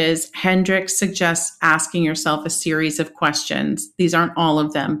breaches, Hendricks suggests asking yourself a series of questions. These aren't all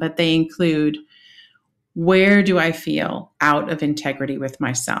of them, but they include, where do I feel out of integrity with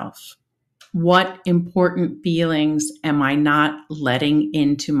myself? What important feelings am I not letting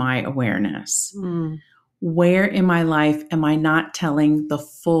into my awareness? Where in my life am I not telling the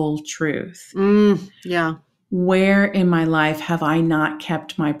full truth? Yeah. Where in my life have I not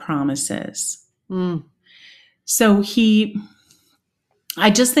kept my promises? So I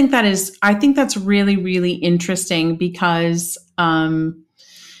just think I think that's really, really interesting because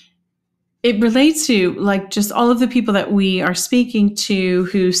it relates to like just all of the people that we are speaking to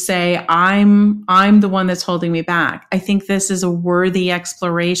who say, I'm the one that's holding me back. I think this is a worthy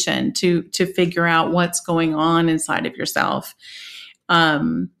exploration to figure out what's going on inside of yourself.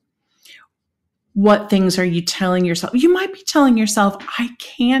 what things are you telling yourself? You might be telling yourself, I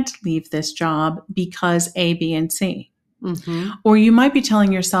can't leave this job because A, B, and C. Mm-hmm. Or you might be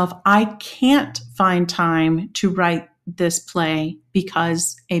telling yourself, I can't find time to write this play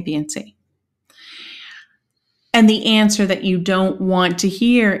because A, B, and C. And the answer that you don't want to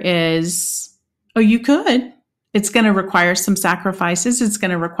hear is, oh, you could. It's going to require some sacrifices. It's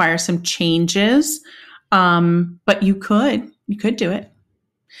going to require some changes. But you could do it.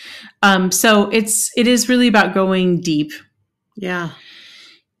 So it is really about going deep. Yeah.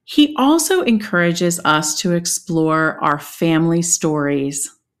 He also encourages us to explore our family stories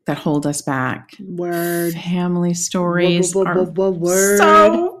that hold us back. Word. Family stories are Word.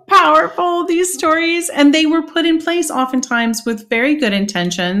 so powerful, these stories. And they were put in place oftentimes with very good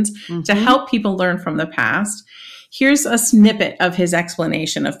intentions to help people learn from the past. Here's a snippet of his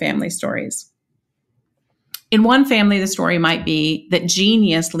explanation of family stories. In one family, the story might be that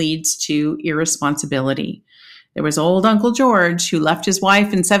genius leads to irresponsibility. There was old Uncle George who left his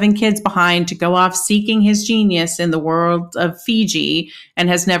wife and 7 kids behind to go off seeking his genius in the world of Fiji and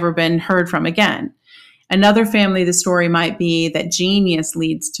has never been heard from again. Another family, the story might be that genius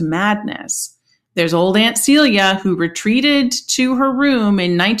leads to madness. There's old Aunt Celia who retreated to her room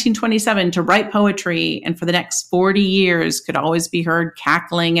in 1927 to write poetry and for the next 40 years could always be heard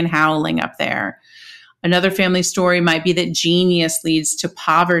cackling and howling up there. Another family story might be that genius leads to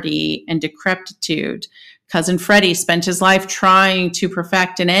poverty and decrepitude. Cousin Freddie spent his life trying to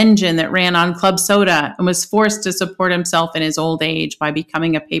perfect an engine that ran on club soda and was forced to support himself in his old age by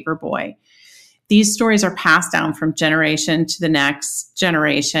becoming a paper boy. These stories are passed down from generation to the next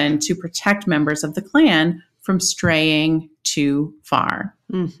generation to protect members of the clan from straying too far.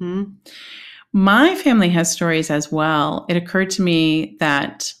 Mm-hmm. My family has stories as well. It occurred to me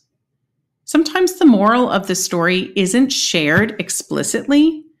that sometimes the moral of the story isn't shared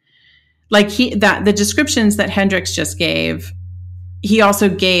explicitly. Like the descriptions that Hendricks just gave, he also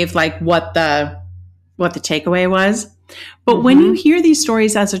gave like what the takeaway was. But when you hear these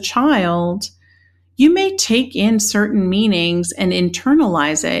stories as a child, you may take in certain meanings and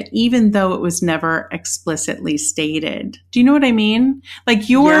internalize it, even though it was never explicitly stated. Do you know what I mean? Like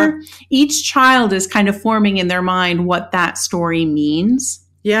each child is kind of forming in their mind what that story means.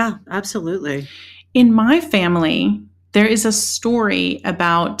 Yeah, absolutely. In my family, there is a story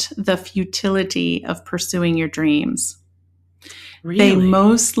about the futility of pursuing your dreams. Really? They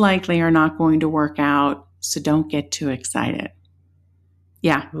most likely are not going to work out, so don't get too excited.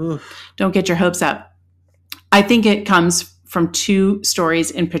 Yeah, Don't get your hopes up. I think it comes from 2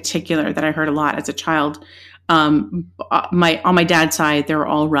 stories in particular that I heard a lot as a child. On my dad's side, they were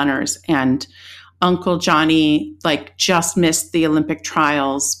all runners, and Uncle Johnny just missed the Olympic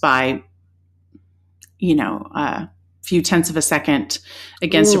trials by, a few tenths of a second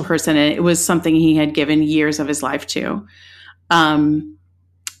against a person. And it was something he had given years of his life to.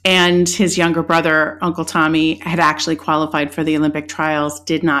 And his younger brother, Uncle Tommy, had actually qualified for the Olympic trials,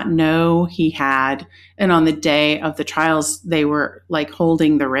 did not know he had. And on the day of the trials, they were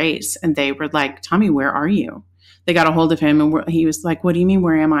holding the race and they were like, Tommy, where are you? They got a hold of him and he was like, what do you mean,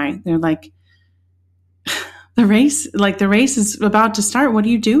 where am I? They're like, the race is about to start. What are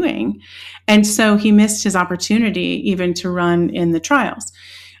you doing? And so he missed his opportunity even to run in the trials.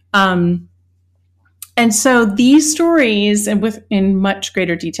 And so these stories, and in much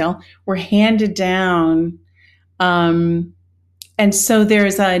greater detail, were handed down. And so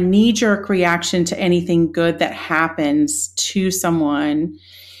there's a knee-jerk reaction to anything good that happens to someone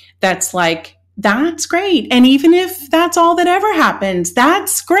that's like, that's great. And even if that's all that ever happens,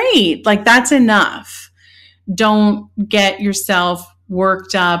 that's great. That's enough. Don't get yourself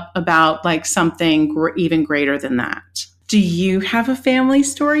worked up about something even greater than that. Do you have a family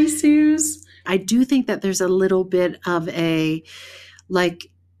story, Suze? I do think that there's a little bit of a,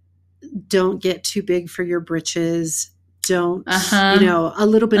 don't get too big for your britches. Don't, a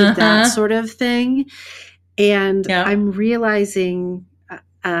little bit of that sort of thing. And I'm realizing,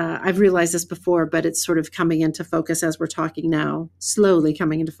 I've realized this before, but it's sort of coming into focus as we're talking now, slowly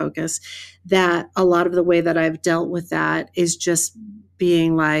coming into focus, that a lot of the way that I've dealt with that is just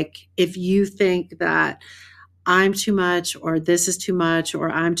being if you think that I'm too much, or this is too much,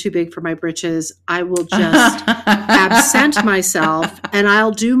 or I'm too big for my britches, I will just absent myself and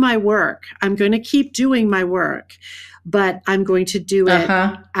I'll do my work. I'm going to keep doing my work, but I'm going to do it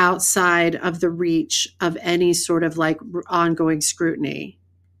outside of the reach of any sort of ongoing scrutiny.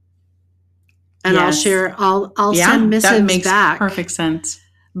 And I'll share, I'll send missives that makes back. Perfect sense.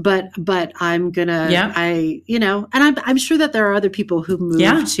 But I'm gonna, and I'm sure that there are other people who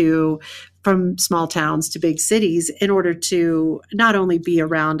move to from small towns to big cities in order to not only be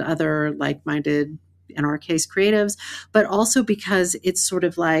around other like-minded, in our case, creatives, but also because it's sort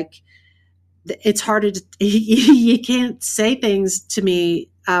of like, it's hard to, you can't say things to me,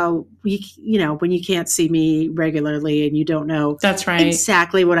 when you can't see me regularly and you don't know that's right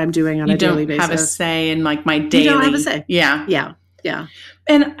exactly what I'm doing on a daily basis. You don't have a say in like my daily. You don't have a say. Yeah. Yeah. Yeah.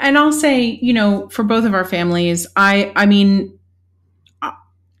 And I'll say, for both of our families, I mean,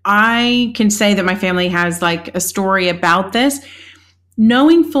 I can say that my family has like a story about this,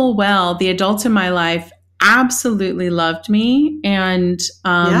 knowing full well the adults in my life absolutely loved me. And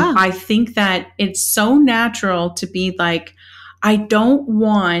I think that it's so natural to be like, I don't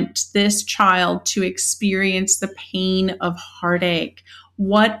want this child to experience the pain of heartache.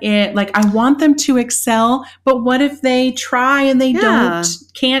 I want them to excel, but what if they try and they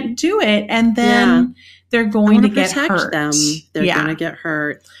can't do it? And then they're going to get hurt. They're going to get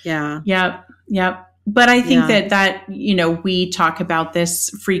hurt. Yeah. Yep. But I think that, we talk about this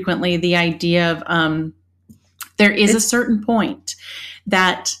frequently, the idea of, there is a certain point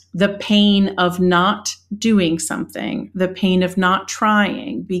that the pain of not doing something, the pain of not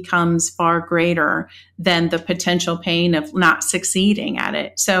trying becomes far greater than the potential pain of not succeeding at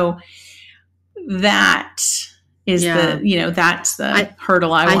it. So that is that's the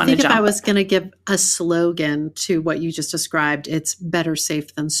hurdle I want to jump. I think if I was going to give a slogan to what you just described, it's better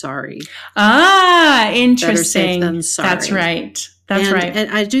safe than sorry. Ah, interesting. Better safe than sorry. That's right. That's right.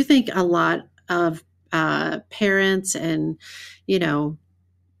 And I do think a lot of parents and,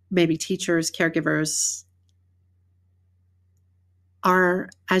 maybe teachers, caregivers are,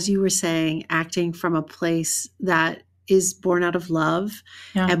 as you were saying, acting from a place that is born out of love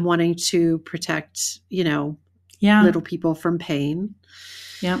and wanting to protect, little people from pain.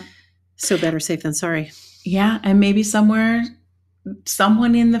 Yeah. So better safe than sorry. Yeah. And maybe someone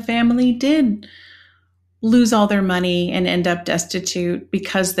in the family did lose all their money and end up destitute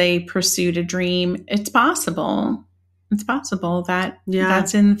because they pursued a dream. It's possible. It's possible that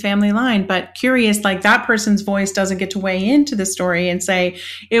that's in the family line, but curious, like that person's voice doesn't get to weigh into the story and say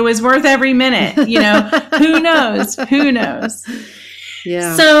it was worth every minute, who knows?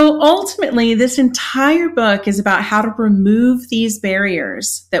 Yeah. So ultimately, this entire book is about how to remove these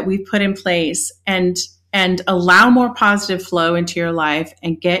barriers that we've put in place and allow more positive flow into your life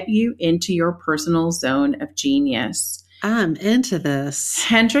and get you into your personal zone of genius. I'm into this.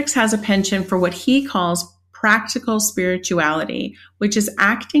 Hendricks has a penchant for what he calls practical spirituality, which is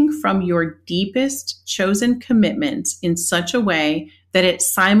acting from your deepest chosen commitments in such a way that it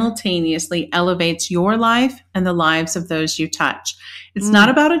simultaneously elevates your life and the lives of those you touch. It's not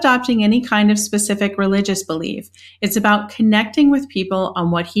about adopting any kind of specific religious belief. It's about connecting with people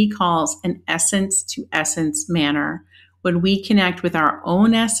on what he calls an essence to essence manner. When we connect with our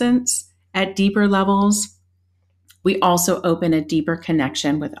own essence at deeper levels, we also open a deeper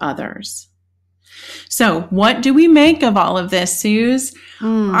connection with others. So what do we make of all of this, Suze?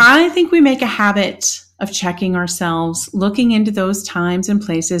 I think we make a habit of checking ourselves, looking into those times and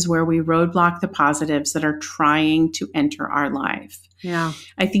places where we roadblock the positives that are trying to enter our life. Yeah.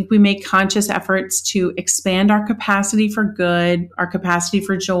 I think we make conscious efforts to expand our capacity for good, our capacity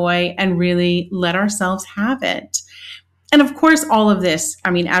for joy, and really let ourselves have it. And of course, all of this,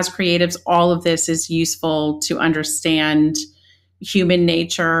 as creatives, all of this is useful to understand human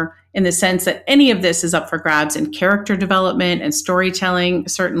nature in the sense that any of this is up for grabs in character development and storytelling.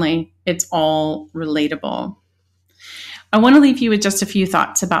 Certainly, it's all relatable. I want to leave you with just a few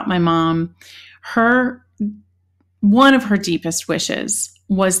thoughts about my mom. One of her deepest wishes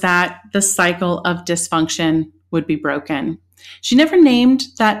was that the cycle of dysfunction would be broken. She never named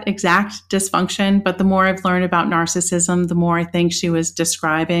that exact dysfunction, but the more I've learned about narcissism, the more I think she was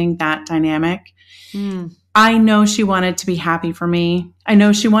describing that dynamic. I know she wanted to be happy for me. I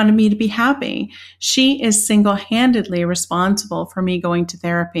know she wanted me to be happy. She is single-handedly responsible for me going to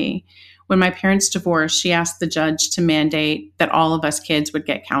therapy. When my parents divorced, she asked the judge to mandate that all of us kids would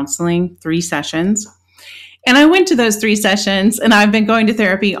get counseling, 3 sessions. And I went to those 3 sessions, and I've been going to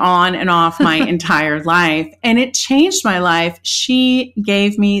therapy on and off my entire life. And it changed my life. She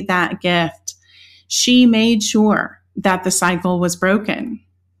gave me that gift. She made sure that the cycle was broken.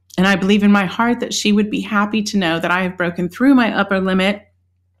 And I believe in my heart that she would be happy to know that I have broken through my upper limit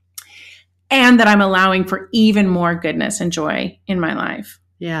and that I'm allowing for even more goodness and joy in my life.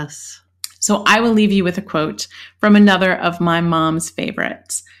 Yes. So I will leave you with a quote from another of my mom's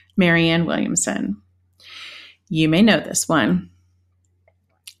favorites, Marianne Williamson. You may know this one.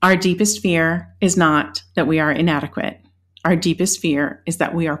 Our deepest fear is not that we are inadequate. Our deepest fear is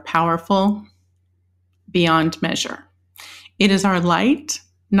that we are powerful beyond measure. It is our light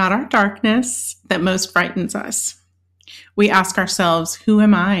not our darkness, that most frightens us. We ask ourselves, who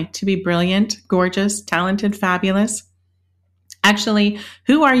am I to be brilliant, gorgeous, talented, fabulous? Actually,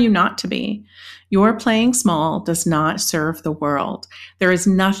 who are you not to be? Your playing small does not serve the world. There is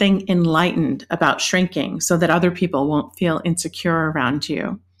nothing enlightened about shrinking so that other people won't feel insecure around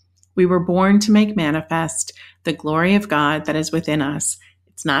you. We were born to make manifest the glory of God that is within us.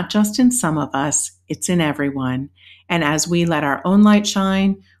 It's not just in some of us, it's in everyone. And as we let our own light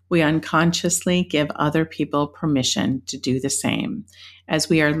shine, we unconsciously give other people permission to do the same. As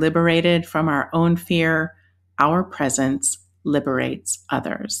we are liberated from our own fear, our presence liberates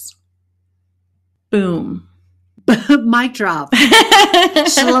others. Boom. Mic drop.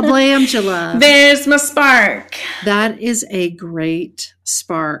 Shalablam. There's my spark. That is a great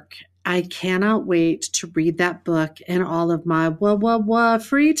spark. I cannot wait to read that book in all of my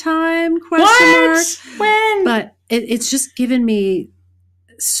free time ? When? But it's just given me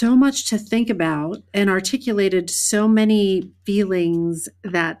so much to think about and articulated so many feelings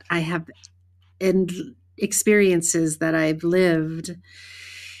that I have and experiences that I've lived.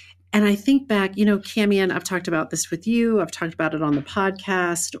 And I think back, Cami, and I've talked about this with you. I've talked about it on the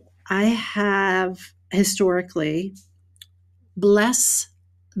podcast. I have historically, bless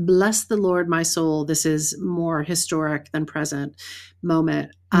the Lord, my soul. This is more historic than present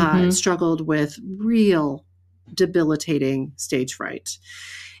moment. Struggled with real debilitating stage fright.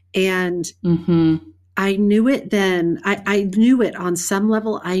 And I knew it then. I knew it on some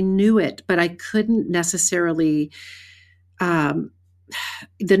level. I knew it, but I couldn't necessarily, the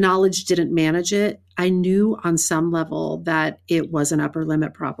knowledge didn't manage it. I knew on some level that it was an upper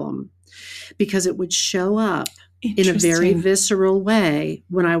limit problem because it would show up in a very visceral way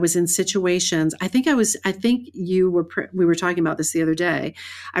when I was in situations. We were talking about this the other day.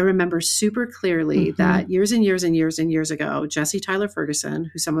 I remember super clearly that years and years and years and years ago, Jesse Tyler Ferguson,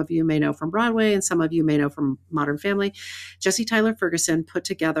 who some of you may know from Broadway and some of you may know from Modern Family, Jesse Tyler Ferguson put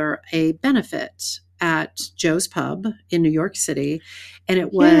together a benefit at Joe's Pub in New York City. And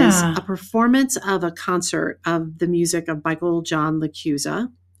it was a performance of a concert of the music of Michael John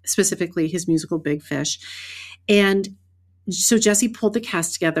LaChiusa, specifically his musical Big Fish. And so Jesse pulled the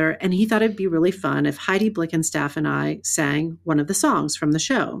cast together and he thought it'd be really fun if Heidi Blickenstaff and I sang one of the songs from the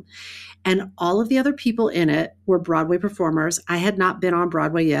show. And all of the other people in it were Broadway performers. I had not been on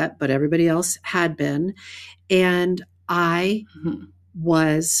Broadway yet, but everybody else had been. And I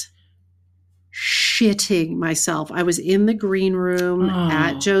was shitting myself. I was in the green room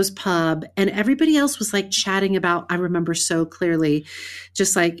at Joe's Pub and everybody else was like chatting about, I remember so clearly,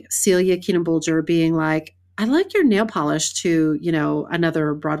 just like Celia Keenan Bolger being like, I like your nail polish to,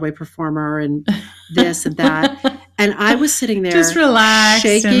 another Broadway performer and this and that. And I was sitting there just relaxed,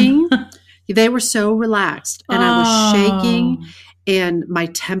 shaking. They were so relaxed and I was shaking and my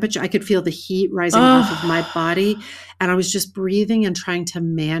temperature, I could feel the heat rising off of my body. And I was just breathing and trying to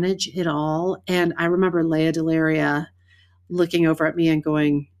manage it all. And I remember Leia Delaria looking over at me and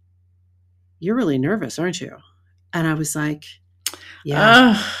going, "You're really nervous, aren't you?" And I was like,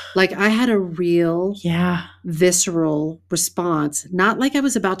 yeah. Like I had a real visceral response, not like I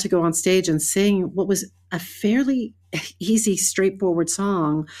was about to go on stage and sing what was a fairly easy, straightforward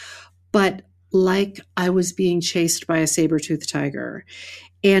song, but like I was being chased by a saber-toothed tiger.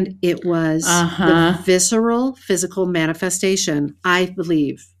 And it was the visceral physical manifestation, I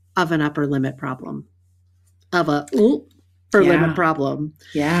believe, of an upper limit problem, of a upper limit problem.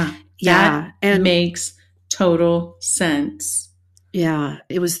 Yeah. Yeah. And makes total sense. Yeah.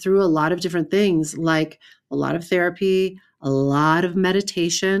 It was through a lot of different things, like a lot of therapy, a lot of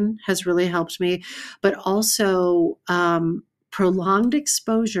meditation has really helped me, but also prolonged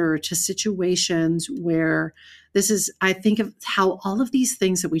exposure to situations where I think of how all of these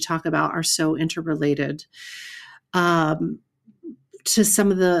things that we talk about are so interrelated to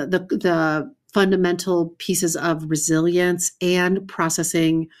some of the fundamental pieces of resilience and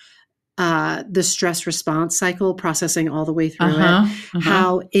processing the stress response cycle, processing all the way through it,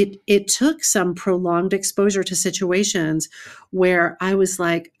 how it took some prolonged exposure to situations where I was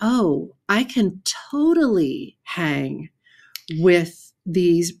like, oh, I can totally hang with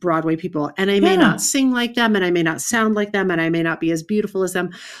these Broadway people. And I may not sing like them and I may not sound like them and I may not be as beautiful as them,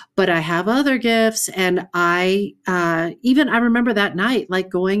 but I have other gifts. And I remember that night, like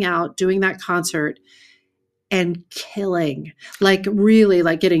going out, doing that concert and killing, like really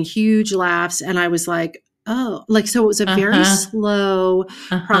like getting huge laughs. And I was like, oh, like, so it was a very slow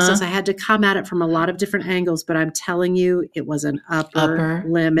process. I had to come at it from a lot of different angles, but I'm telling you, it was an upper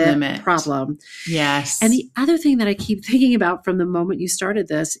limit problem. Yes. And the other thing that I keep thinking about from the moment you started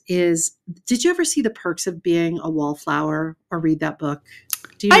this is, did you ever see The Perks of Being a Wallflower or read that book?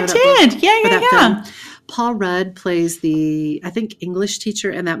 Do you know I that did. Yeah, for yeah, that yeah. film? Paul Rudd plays I think, English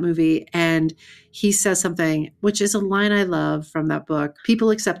teacher in that movie. And he says something, which is a line I love from that book.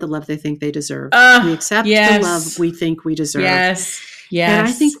 People accept the love they think they deserve. We accept the love we think we deserve. Yes. Yes. And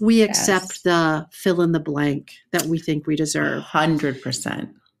I think we accept the fill in the blank that we think we deserve.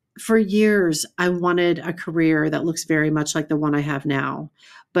 100%. For years, I wanted a career that looks very much like the one I have now.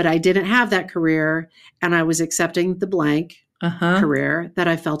 But I didn't have that career, and I was accepting the blank career that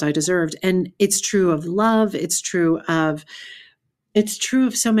I felt I deserved. And it's true of love. It's true of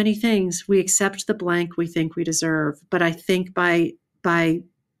so many things. We accept the blank we think we deserve. But I think by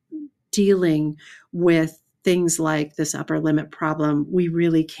dealing with things like this upper limit problem, we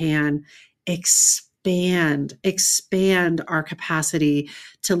really can expand our capacity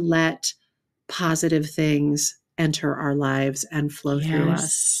to let positive things enter our lives and flow through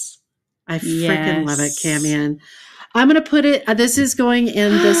us. I freaking love it, Camian. I'm going to put it, this is going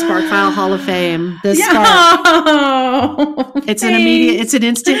in the Sparkfile Hall of Fame. It's an it's an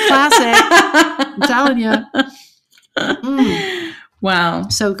instant classic. I'm telling you. Wow.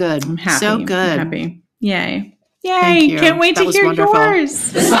 So good. I'm happy. So good. I'm happy. Yay. Thank you. Can't wait That to was hear wonderful.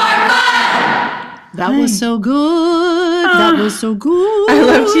 yours. That was so good. That was so good. I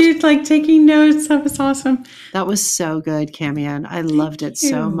loved you taking notes. That was awesome. That was so good, Camian. I loved it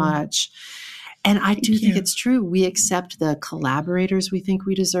so much. And I do think it's true. We accept the collaborators we think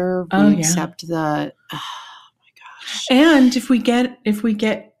we deserve. We accept the, oh my gosh. And if we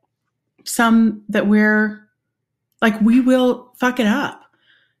get some that we're we will fuck it up.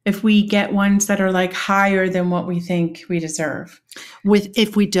 If we get ones that are higher than what we think we deserve.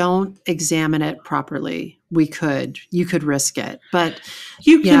 If we don't examine it properly, you could risk it. But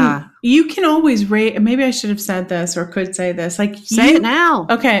you can always rate. Maybe I should have said this or could say this. Say it now.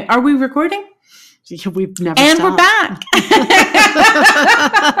 Okay. Are we recording? We've never and stopped. We're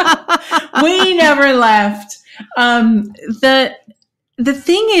back. We never left. The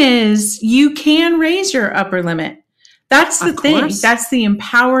thing is, you can raise your upper limit. That's the thing. That's the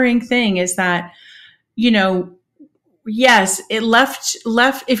empowering thing is that, yes, it left,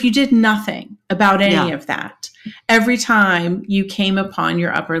 if you did nothing about any of that, every time you came upon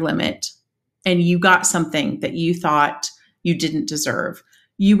your upper limit and you got something that you thought you didn't deserve,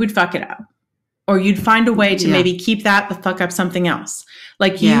 you would fuck it up. Or you'd find a way to maybe keep that, but fuck up something else.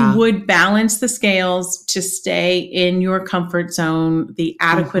 You would balance the scales to stay in your comfort zone, the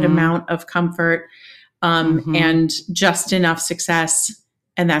adequate amount of comfort, and just enough success.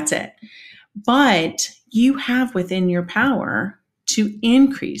 And that's it. But you have within your power to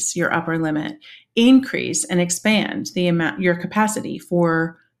increase your upper limit, increase and expand your capacity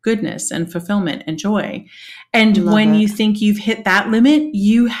for goodness and fulfillment and joy. And when you think you've hit that limit,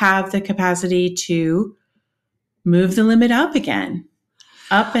 you have the capacity to move the limit up again,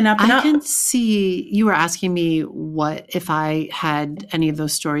 up and up and up. I can see you were asking me what if I had any of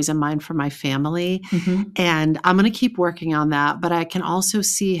those stories in mind for my family. And I'm going to keep working on that. But I can also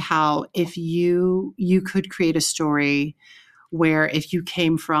see how if you could create a story where if you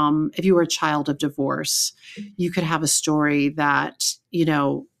were a child of divorce, you could have a story that,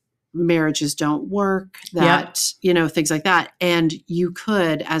 marriages don't work, that, things like that. And you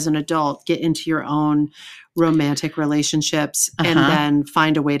could, as an adult, get into your own romantic relationships and then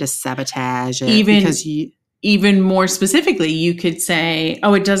find a way to sabotage it. Even more specifically, you could say,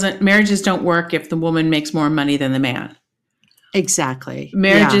 marriages don't work if the woman makes more money than the man. Exactly.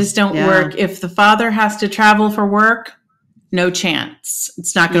 Marriages don't work if the father has to travel for work. No chance.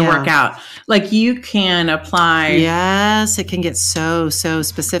 It's not going to work out. You can apply. Yes, it can get so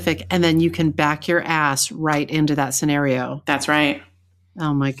specific. And then you can back your ass right into that scenario. That's right.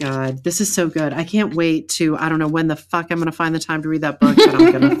 Oh my God. This is so good. I can't wait to, I don't know when the fuck I'm going to find the time to read that book, but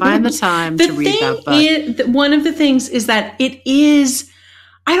I'm going to find the time to read that book. One of the things is that it is,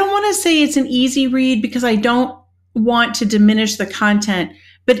 I don't want to say it's an easy read because I don't want to diminish the content,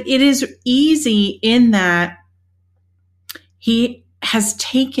 but it is easy in that he has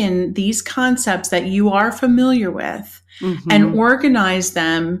taken these concepts that you are familiar with and organized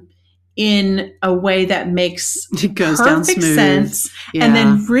them in a way that makes perfect sense and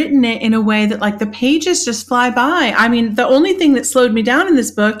then written it in a way that the pages just fly by. I mean, the only thing that slowed me down in this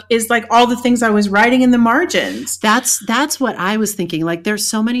book is all the things I was writing in the margins. That's what I was thinking. There's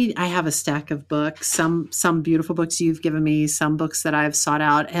so many, I have a stack of books, some beautiful books you've given me, some books that I've sought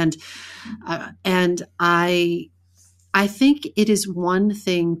out. And I think it is one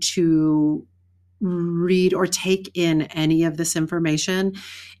thing to read or take in any of this information.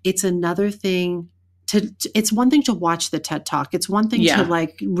 It's another thing it's one thing to watch the TED Talk. It's one thing to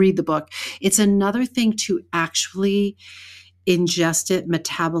read the book. It's another thing to actually ingest it,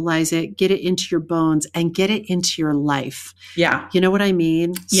 metabolize it, get it into your bones, and get it into your life. Yeah. You know what I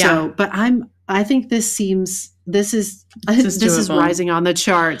mean? Yeah. So, but I think this is rising on the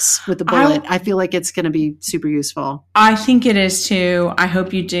charts with the bullet. I feel like it's going to be super useful. I think it is too. I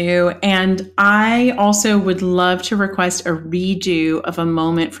hope you do. And I also would love to request a redo of a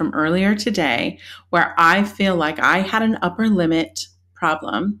moment from earlier today where I feel like I had an upper limit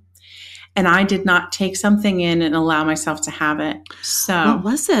problem and I did not take something in and allow myself to have it. So what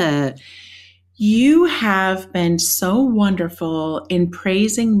was it? You have been so wonderful in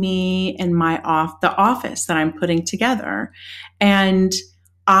praising me and the office that I'm putting together. And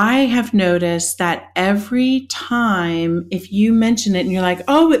I have noticed that every time if you mention it and you're like,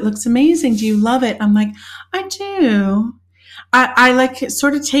 oh, it looks amazing. Do you love it? I'm like, I do. I like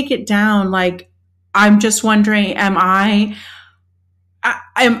sort of take it down. Like, I'm just wondering, am I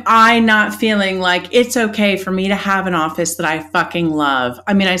not feeling like it's okay for me to have an office that I fucking love?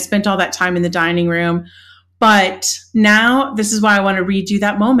 I mean, I spent all that time in the dining room, but now this is why I want to redo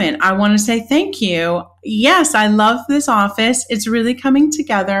that moment. I want to say thank you. Yes, I love this office. It's really coming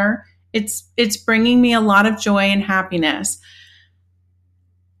together. It's bringing me a lot of joy and happiness.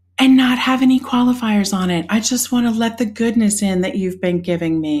 And not have any qualifiers on it. I just want to let the goodness in that you've been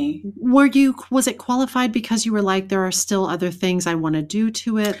giving me. Was it qualified because you were like, there are still other things I want to do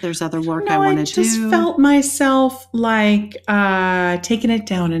to it? There's other work I want to do? I just felt myself like taking it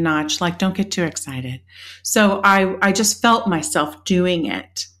down a notch. Like, don't get too excited. So I just felt myself doing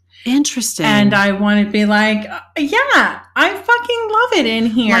it. Interesting. And I want to be like, yeah, I fucking love it in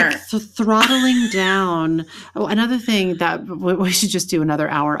here. Like throttling down. Oh, another thing that we should just do another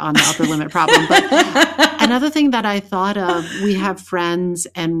hour on the upper limit problem. But another thing that I thought of, we have friends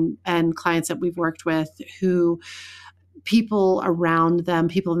and clients that we've worked with who people around them,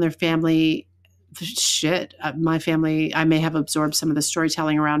 people in their family, my family, I may have absorbed some of the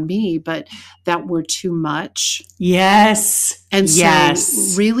storytelling around me, but that were too much. Yes. And so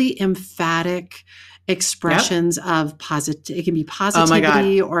really emphatic expressions of positive, it can be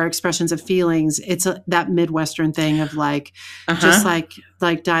positivity or expressions of feelings. It's that Midwestern thing of like, just like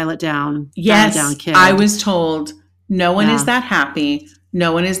dial it down. Yes. Dial it down, kid. I was told no one is that happy.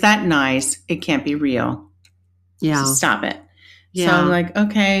 No one is that nice. It can't be real. Yeah. So stop it. Yeah. So I'm like,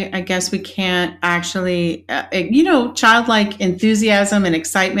 okay, I guess we can't actually, childlike enthusiasm and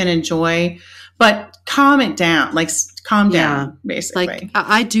excitement and joy, but calm it down, like calm down, basically. Like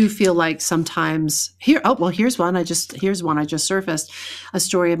I do feel like sometimes here's one I just surfaced, a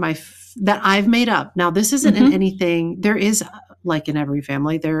story of that I've made up. Now this isn't in anything. There is, like in every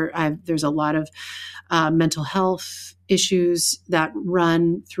family, there's a lot of mental health issues that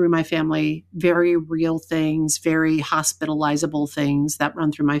run through my family, very real things, very hospitalizable things that run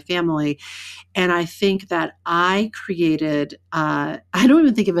through my family. And I think that I created, I don't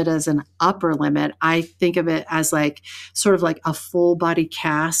even think of it as an upper limit. I think of it as like sort of like a full body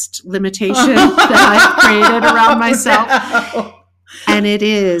cast limitation that I've created around myself. No. And it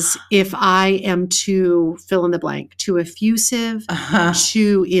is, if I am too fill in the blank, too effusive,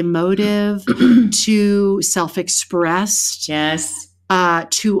 too emotive, too self-expressed,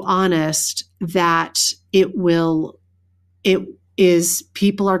 too honest, that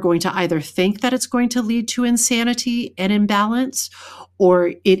people are going to either think that it's going to lead to insanity and imbalance,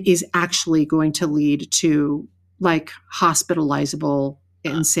 or it is actually going to lead to like hospitalizable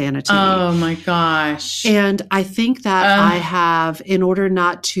insanity. Oh my gosh. And I think that I have, in order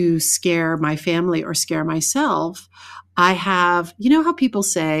not to scare my family or scare myself, I have, you know how people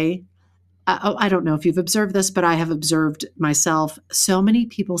say, I don't know if you've observed this, but I have observed myself. So many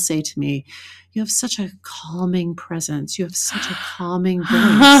people say to me, you have such a calming presence. You have such a calming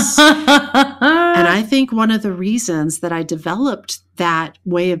voice. And I think one of the reasons that I developed that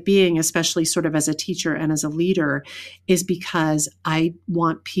way of being, especially sort of as a teacher and as a leader, is because I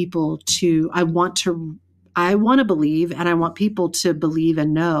want to believe, and I want people to believe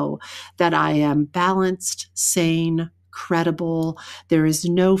and know that I am balanced, sane, credible. There is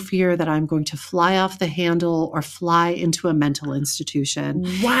no fear that I'm going to fly off the handle or fly into a mental institution.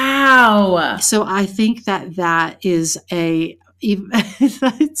 Wow. So I think that is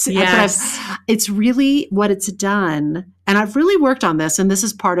it's really what it's done. And I've really worked on this. And this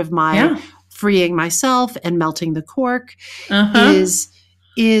is part of my freeing myself and melting the cork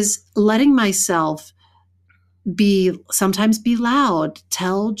is letting myself sometimes be loud,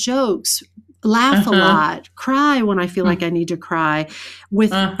 tell jokes, laugh a lot, cry when I feel like I need to cry,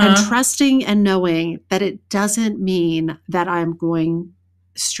 and trusting and knowing that it doesn't mean that I'm going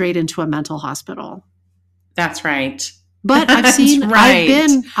straight into a mental hospital. That's right. But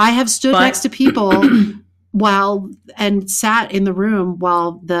I have stood next to people and sat in the room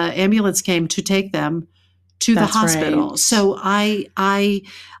while the ambulance came to take them to the hospital. Right. So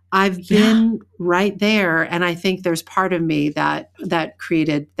I've been right there, and I think there's part of me that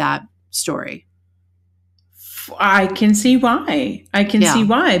created that story. I can see why. See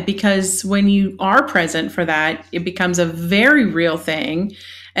why, because when you are present for that, it becomes a very real thing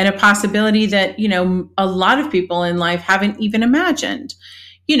and a possibility that, a lot of people in life haven't even imagined.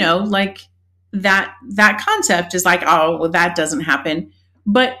 Like that concept is like, oh, well, that doesn't happen.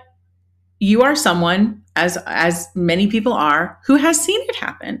 But you are someone, as many people are, who has seen it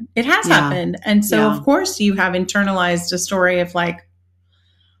happen. It has happened. And so, of course, you have internalized a story of like,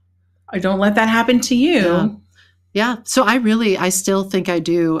 I don't let that happen to you. Yeah. So I still think I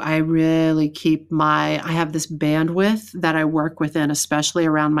do. I really keep I have this bandwidth that I work within, especially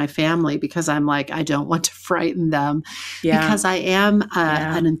around my family, because I'm like, I don't want to frighten them because I am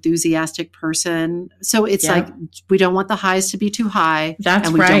an enthusiastic person. So it's like, we don't want the highs to be too high.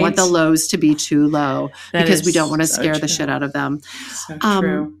 And we don't want the lows to be too low because we don't want to scare the shit out of them. So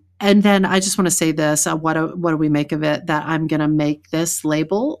true. And then I just want to say this, what do we make of it? That I'm going to make this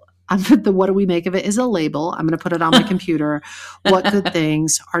label. What do we make of it is a label. I'm going to put it on my computer. What good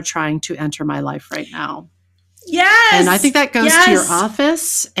things are trying to enter my life right now? Yes. And I think that goes to your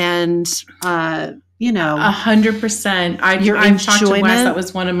office and, 100%. I've talked to Wes. That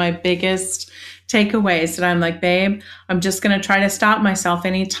was one of my biggest takeaways that I'm like, babe, I'm just going to try to stop myself.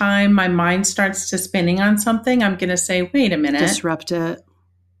 Anytime my mind starts to spinning on something, I'm going to say, wait a minute. Disrupt it.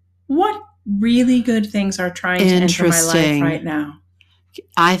 What really good things are trying to enter my life right now?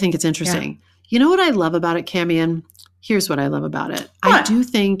 I think it's interesting. Yeah. You know what I love about it, Camian? Here's what I love about it. What? I do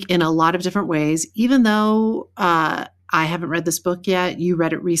think in a lot of different ways, even though I haven't read this book yet, you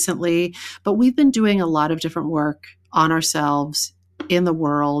read it recently, but we've been doing a lot of different work on ourselves, in the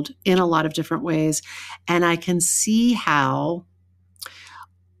world, in a lot of different ways. And I can see how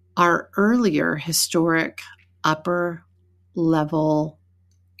our earlier historic upper limit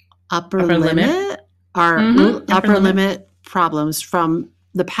problems from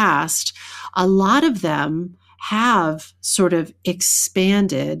the past, a lot of them have sort of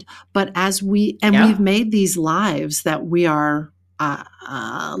expanded, but we've made these lives that we are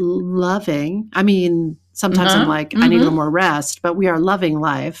loving. I mean, sometimes I'm like, I need a little more rest, but we are loving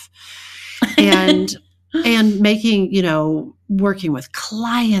life and making, working with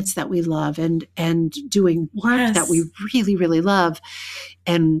clients that we love and doing work that we really, really love.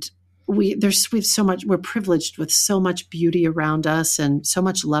 And we've so much, we're privileged with so much beauty around us and so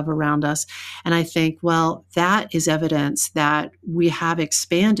much love around us. And I think, well, that is evidence that we have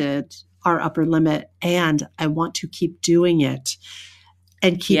expanded our upper limit, and I want to keep doing it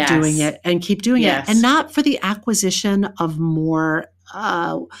and keep doing it and keep doing it. And not for the acquisition of more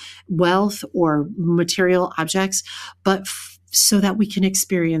wealth or material objects, but so that we can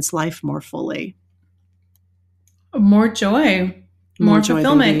experience life more fully. More joy. More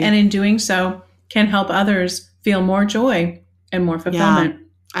fulfillment, and in doing so can help others feel more joy and more fulfillment.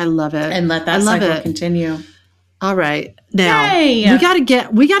 Yeah, I love it, and let that cycle continue. All right, now we got to get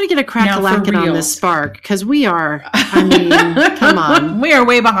a crack-a-lackin' on this spark because we are. I mean, come on, we are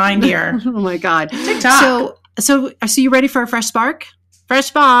way behind here. Oh my God, TikTok. So you ready for a fresh spark? Fresh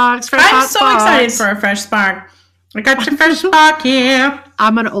sparks. I'm so excited for a fresh spark. I got your fresh spark here.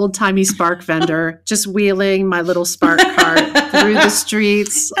 I'm an old-timey spark vendor, just wheeling my little spark cart through the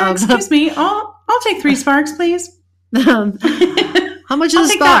streets. Excuse me, I'll take 3 sparks, please. How much is a spark? I'll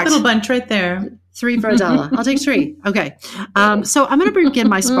take that little bunch right there. 3 for Adela. I'll take 3. Okay. So I'm going to begin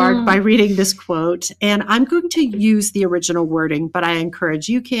my spark by reading this quote, and I'm going to use the original wording, but I encourage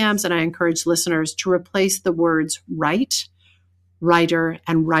you, Cams, and I encourage listeners to replace the words write, writer,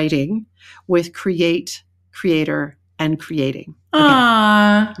 and writing with create, creator, and creating.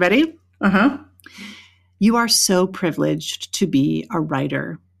 Okay. Ready? Uh-huh. You are so privileged to be a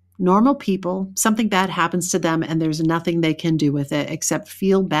writer. Normal people, something bad happens to them and there's nothing they can do with it except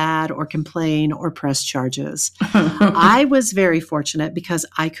feel bad or complain or press charges. I was very fortunate because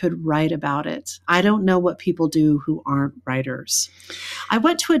I could write about it. I don't know what people do who aren't writers. I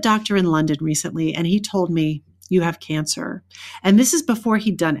went to a doctor in London recently and he told me, you have cancer. And this is before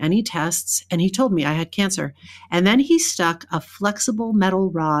he'd done any tests. And he told me I had cancer. And then he stuck a flexible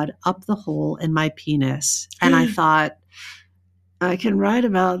metal rod up the hole in my penis. And I thought, I can write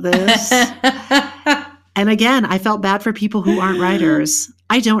about this. And again, I felt bad for people who aren't writers.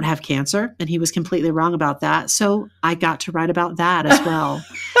 I don't have cancer. And he was completely wrong about that. So I got to write about that as well.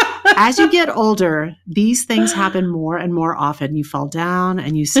 as you get older, these things happen more and more often. You fall down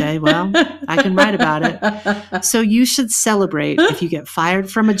and you say, well, I can write about it. So you should celebrate if you get fired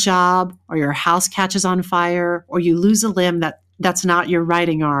from a job or your house catches on fire or you lose a limb that's not your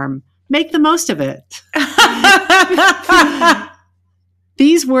writing arm. Make the most of it.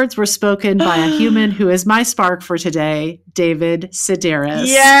 These words were spoken by a human who is my spark for today, David Sedaris.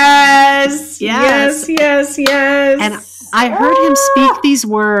 Yes. And I heard him speak these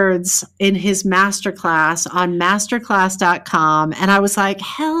words in his masterclass on masterclass.com. And I was like,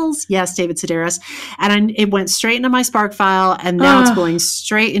 hells yes, David Sedaris. And it went straight into my spark file. And now it's going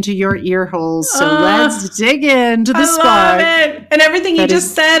straight into your ear holes. So let's dig into the spark. I love it. And everything you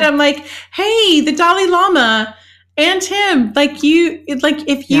just said, I'm like, hey, the Dalai Lama and him,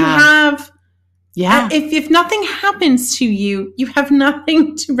 if you have, if nothing happens to you, you have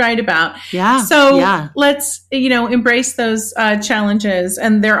nothing to write about. Yeah. So let's, embrace those challenges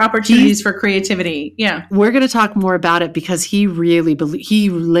and their opportunities for creativity. Yeah. We're going to talk more about it because he really he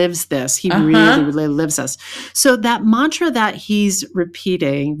lives this. He really lives this. So that mantra that he's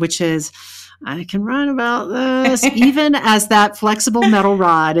repeating, which is, I can write about this, even as that flexible metal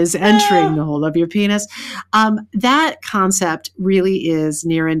rod is entering the hole of your penis. That concept really is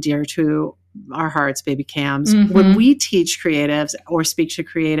near and dear to our hearts, baby cams. Mm-hmm. When we teach creatives or speak to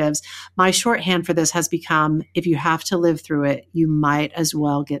creatives, my shorthand for this has become, if you have to live through it, you might as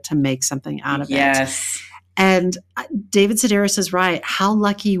well get to make something out of it. Yes. And David Sedaris is right. How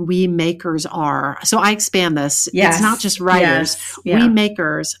lucky we makers are. So I expand this. Yes. It's not just writers. Yes. Yeah. We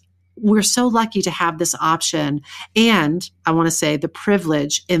makers, we're so lucky to have this option. And I want to say the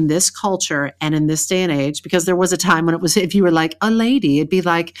privilege in this culture and in this day and age, because there was a time when it was, if you were like a lady, it'd be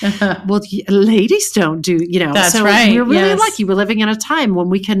like, well, ladies don't do, That's so right. we're really lucky. We're living in a time when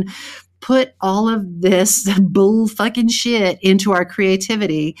we can put all of this bull fucking shit into our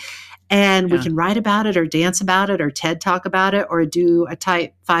creativity. And we can write about it or dance about it or TED talk about it or do a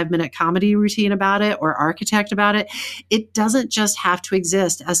tight 5-minute comedy routine about it or architect about it. It doesn't just have to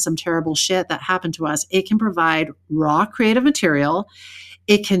exist as some terrible shit that happened to us. It can provide raw creative material.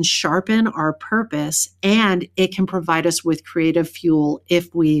 It can sharpen our purpose and it can provide us with creative fuel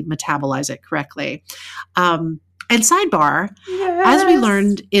if we metabolize it correctly. And sidebar, as we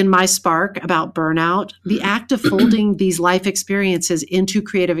learned in my spark about burnout, the act of folding these life experiences into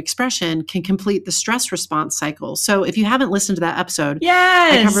creative expression can complete the stress response cycle. So if you haven't listened to that episode,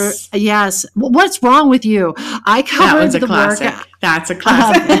 what's wrong with you? I covered the classic. work. That's a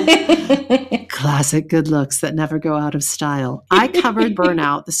classic. Classic good looks that never go out of style. I covered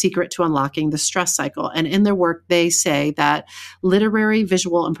burnout, the secret to unlocking the stress cycle. And in their work, they say that literary,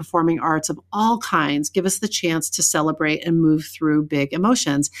 visual, and performing arts of all kinds give us the chance to celebrate and move through big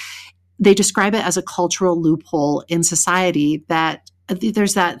emotions. They describe it as a cultural loophole in society that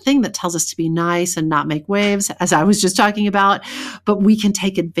there's that thing that tells us to be nice and not make waves, as I was just talking about, but we can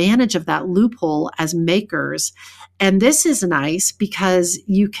take advantage of that loophole as makers. And this is nice because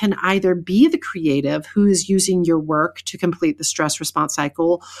you can either be the creative who is using your work to complete the stress response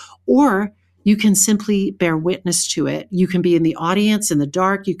cycle, or you can simply bear witness to it. You can be in the audience in the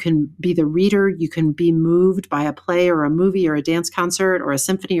dark. You can be the reader. You can be moved by a play or a movie or a dance concert or a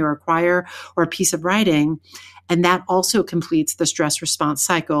symphony or a choir or a piece of writing. And that also completes the stress response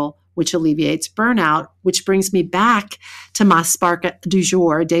cycle, which alleviates burnout, which brings me back to my spark du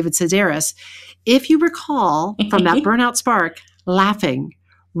jour, David Sedaris. If you recall from that burnout spark, laughing,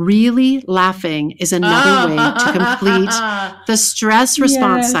 really laughing is another way to complete the stress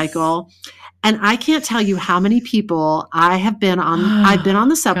response cycle. And I can't tell you how many people I've been on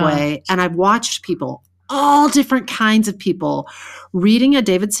the subway and I've watched people, all different kinds of people, reading a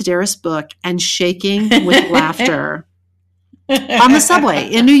David Sedaris book and shaking with laughter on the subway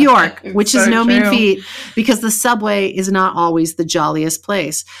in New York, which is no mean feat because the subway is not always the jolliest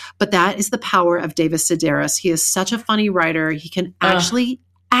place. But that is the power of David Sedaris. He is such a funny writer. He can actually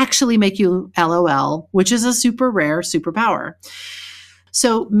make you LOL, which is a super rare superpower.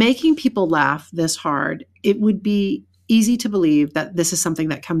 So making people laugh this hard, it would be easy to believe that this is something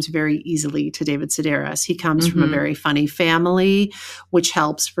that comes very easily to David Sedaris. He comes from a very funny family, which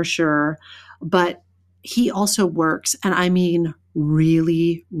helps for sure. But he also works, and I mean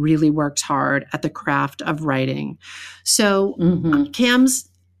really, really works hard at the craft of writing. So, Cams,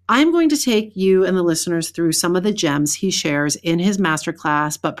 I'm going to take you and the listeners through some of the gems he shares in his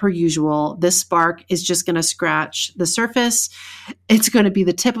masterclass, but per usual, this spark is just going to scratch the surface. It's going to be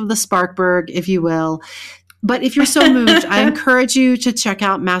the tip of the sparkberg, if you will. But if you're so moved, I encourage you to check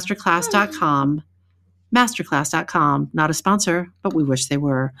out masterclass.com. masterclass.com. Not a sponsor, but we wish they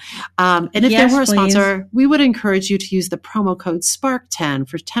were. And if Yes, they were a please. sponsor, we would encourage you to use the promo code SPARK10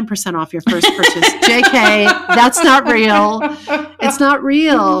 for 10% off your first purchase. JK, that's not real. It's not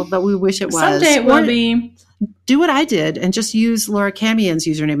real, but we wish it was. Someday it will be. Do what I did and just use Laura Camian's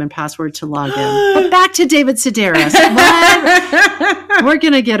username and password to log in. But back to David Sedaris. What? We're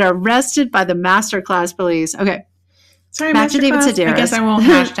going to get arrested by the masterclass police. Okay. Sorry, back to David Sedaris. I guess I won't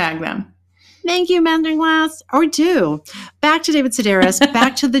hashtag them. Thank you, masterclass. Or do. Back to David Sedaris.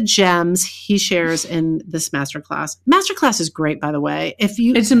 Back to the gems he shares in this masterclass. Masterclass is great, by the way.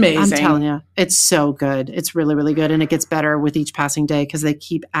 It's amazing. I'm telling you, it's so good. It's really, really good. And it gets better with each passing day because they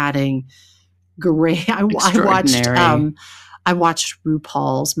keep adding great. I watched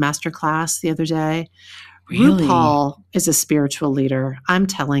RuPaul's masterclass the other day. Really? RuPaul is a spiritual leader. I'm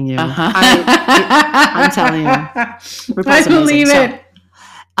telling you. Uh-huh. I'm telling you. RuPaul's I believe amazing.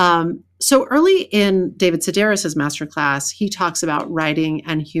 it. So early in David Sedaris' masterclass, he talks about writing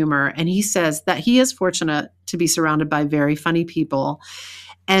and humor. And he says that he is fortunate to be surrounded by very funny people.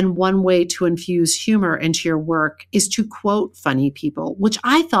 And one way to infuse humor into your work is to quote funny people, which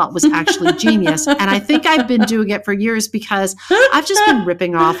I thought was actually genius. And I think I've been doing it for years because I've just been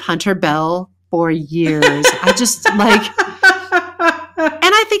ripping off Hunter Bell for years. I just like,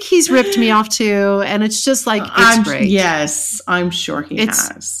 and I think he's ripped me off too. And it's just like, it's great. Yes, I'm sure he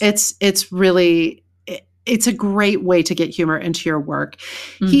has. It's really, it's a great way to get humor into your work.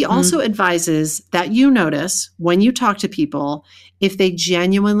 Mm-hmm. He also advises that you notice when you talk to people if they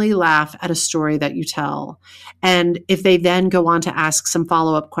genuinely laugh at a story that you tell. And if they then go on to ask some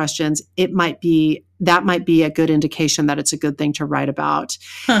follow-up questions, that might be a good indication that it's a good thing to write about.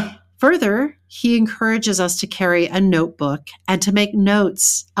 Huh. Further, he encourages us to carry a notebook and to make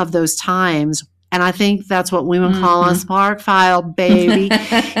notes of those times. And I think that's what women call a spark file, baby.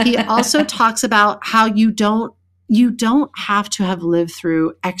 He also talks about how you don't have to have lived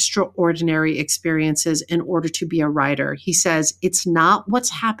through extraordinary experiences in order to be a writer. He says it's not what's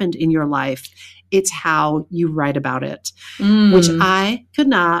happened in your life. It's how you write about it, which I could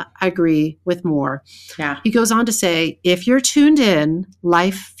not agree with more. Yeah. He goes on to say, if you're tuned in,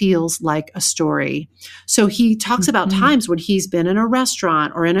 life feels like a story. So he talks about times when he's been in a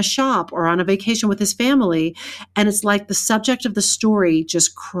restaurant or in a shop or on a vacation with his family. And it's like the subject of the story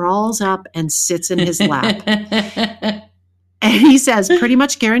just crawls up and sits in his lap. And he says, pretty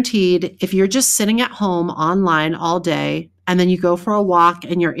much guaranteed, if you're just sitting at home online all day, and then you go for a walk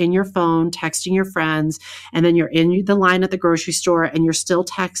and you're in your phone texting your friends, and then you're in the line at the grocery store and you're still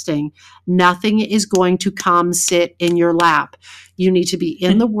texting, nothing is going to come sit in your lap. You need to be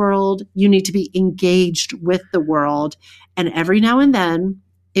in the world. You need to be engaged with the world. And every now and then,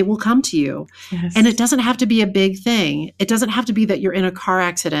 it will come to you. Yes. And it doesn't have to be a big thing. It doesn't have to be that you're in a car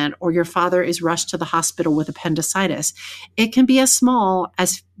accident or your father is rushed to the hospital with appendicitis. It can be as small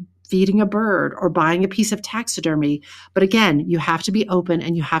as feeding a bird or buying a piece of taxidermy. But again, you have to be open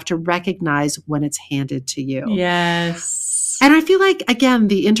and you have to recognize when it's handed to you. Yes. And I feel like, again,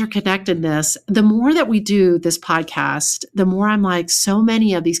 the interconnectedness, the more that we do this podcast, the more I'm like, so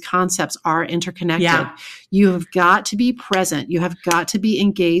many of these concepts are interconnected. Yeah. You have got to be present. You have got to be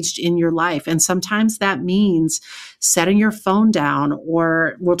engaged in your life. And sometimes that means setting your phone down,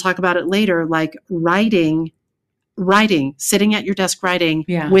 or we'll talk about it later, like writing, sitting at your desk writing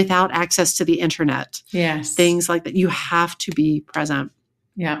without access to the internet. Yes. Things like that. You have to be present.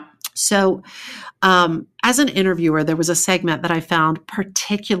 Yeah. So as an interviewer, there was a segment that I found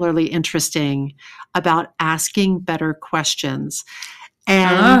particularly interesting about asking better questions.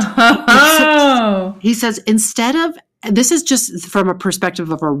 And he says, instead of, this is just from a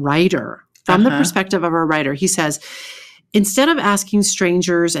perspective of a writer, he says, instead of asking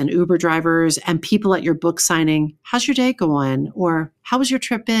strangers and Uber drivers and people at your book signing, how's your day going? Or how was your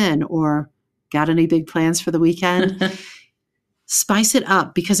trip in? Or got any big plans for the weekend? Spice it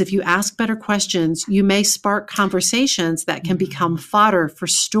up, because if you ask better questions, you may spark conversations that can become fodder for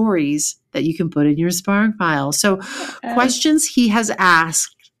stories that you can put in your spark file. So questions he has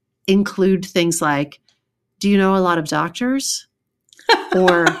asked include things like, do you know a lot of doctors?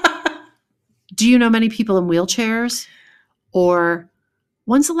 Or do you know many people in wheelchairs? Or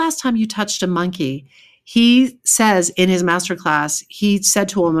when's the last time you touched a monkey? He says in his masterclass, he said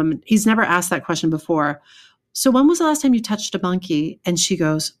to a woman, he's never asked that question before, so when was the last time you touched a monkey? And she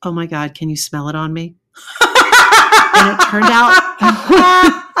goes, oh my God, can you smell it on me? And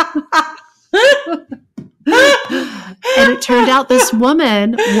it turned out this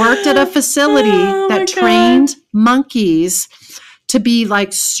woman worked at a facility that trained monkeys to be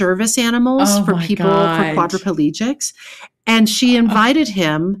like service animals for people, for quadriplegics. And she invited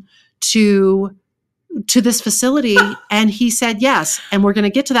him to to this facility? And he said yes. And we're going to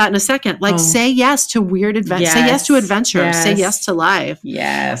get to that in a second. Like, say yes to weird adventure. Say yes to adventure. Say yes to life.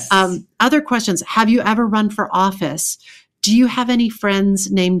 Yes. Other questions. Have you ever run for office? Do you have any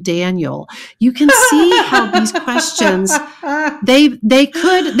friends named Daniel? You can see how these questions, they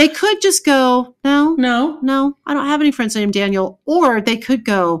could just go, no, I don't have any friends named Daniel. Or they could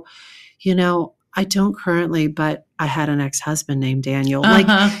go, I don't currently, but I had an ex-husband named Daniel. Like,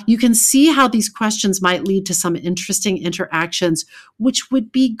 you can see how these questions might lead to some interesting interactions, which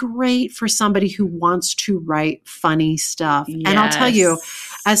would be great for somebody who wants to write funny stuff. Yes. And I'll tell you,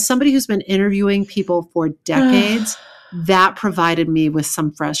 as somebody who's been interviewing people for decades, that provided me with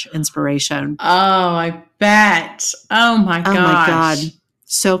some fresh inspiration. Oh, I bet. Oh my gosh. Oh my God.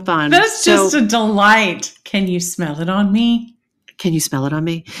 So fun. That's just a delight. Can you smell it on me? Can you smell it on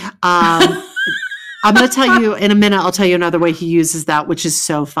me? I'm going to tell you in a minute, I'll tell you another way he uses that, which is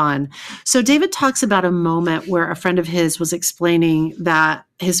so fun. So David talks about a moment where a friend of his was explaining that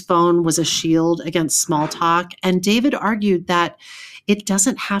his phone was a shield against small talk. And David argued that it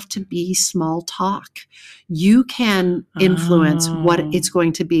doesn't have to be small talk. You can influence what it's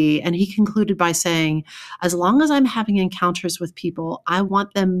going to be. And he concluded by saying, as long as I'm having encounters with people, I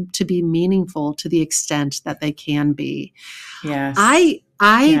want them to be meaningful to the extent that they can be. Yes.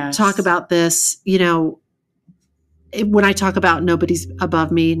 I talk about this, when I talk about nobody's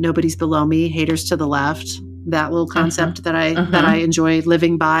above me, nobody's below me, haters to the left, that little concept that I enjoy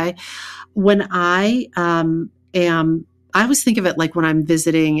living by. When I always think of it like when I'm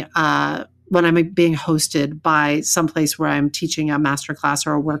visiting, when I'm being hosted by someplace where I'm teaching a masterclass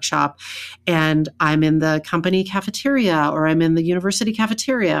or a workshop, and I'm in the company cafeteria or I'm in the university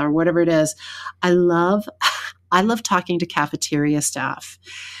cafeteria or whatever it is. I love talking to cafeteria staff,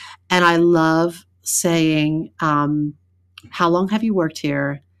 and I love saying, how long have you worked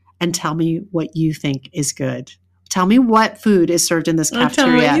here? And tell me what you think is good. Tell me what food is served in this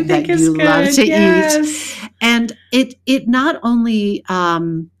cafeteria that you love to eat. And it not only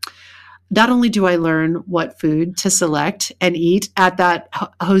do I learn what food to select and eat at that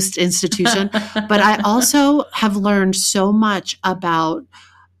host institution, but I also have learned so much about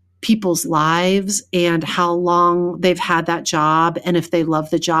people's lives and how long they've had that job and if they love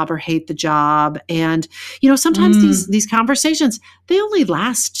the job or hate the job. And, sometimes these conversations, they only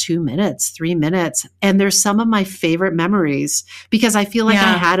last 2 minutes, 3 minutes. And there's some of my favorite memories because I feel like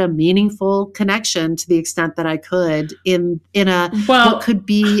I had a meaningful connection to the extent that I could in what could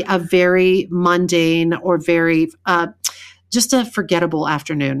be a very mundane or very, just a forgettable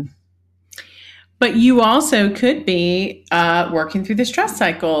afternoon. But you also could be working through the stress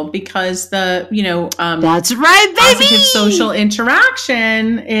cycle because that's right, baby. Positive social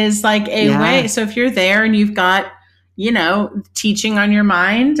interaction is like a way. So if you're there and you've got, teaching on your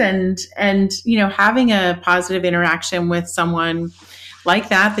mind and having a positive interaction with someone like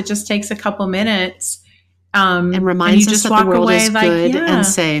that just takes a couple minutes and reminds us that the world is good and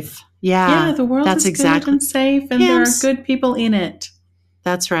safe. Yeah, the world is good and safe, and there are good people in it.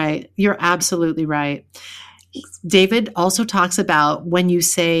 That's right. You're absolutely right. David also talks about when you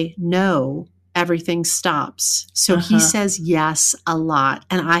say no, everything stops. So he says yes a lot.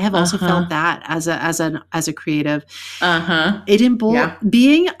 And I have also felt that as a creative.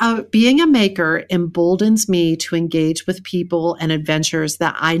 Being a maker emboldens me to engage with people and adventures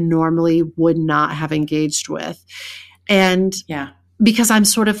that I normally would not have engaged with. And because I'm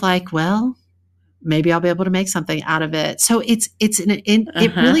sort of like, well, maybe I'll be able to make something out of it. So it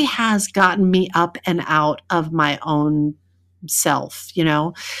really has gotten me up and out of my own self,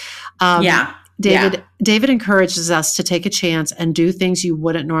 David encourages us to take a chance and do things you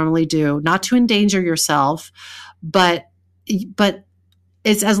wouldn't normally do, not to endanger yourself, but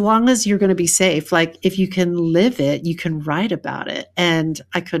it's as long as you're going to be safe. Like if you can live it, you can write about it. And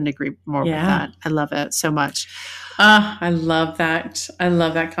I couldn't agree more with that. I love it so much. I love that. I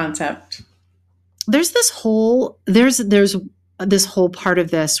love that concept. There's this whole part of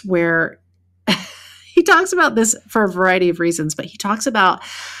this where he talks about this for a variety of reasons, but he talks about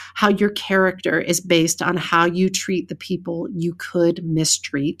how your character is based on how you treat the people you could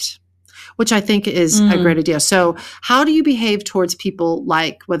mistreat, which I think is a great idea. So how do you behave towards people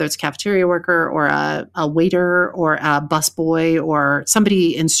like whether it's a cafeteria worker or a waiter or a busboy or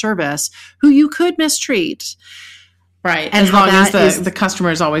somebody in service who you could mistreat? Right. And as long as the customer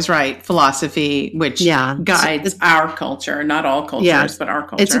is always right philosophy, which guides our culture, not all cultures, but our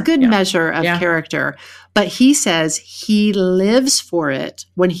culture. It's a good measure of character. But he says he lives for it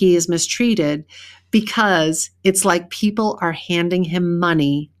when he is mistreated because it's like people are handing him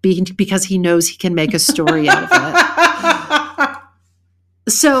money because he knows he can make a story out of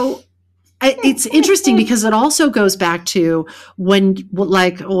it. So it's interesting because it also goes back to when,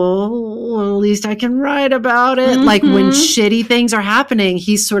 like, oh, at least I can write about it. Mm-hmm. Like when shitty things are happening,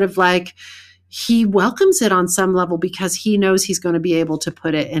 he's sort of like, he welcomes it on some level because he knows he's going to be able to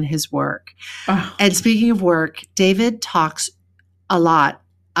put it in his work. Oh. And speaking of work, David talks a lot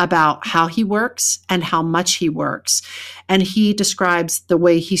about how he works and how much he works. And he describes the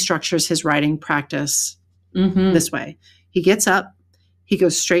way he structures his writing practice this way. He gets up, he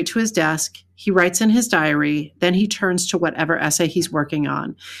goes straight to his desk, he writes in his diary, then he turns to whatever essay he's working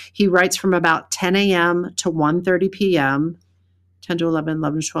on. He writes from about 10 a.m. to 1:30 p.m., 10 to 11,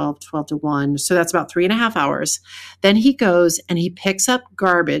 11 to 12, 12 to 1. So that's about 3.5 hours. Then he goes and he picks up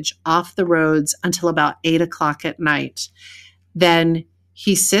garbage off the roads until about 8 o'clock at night. Then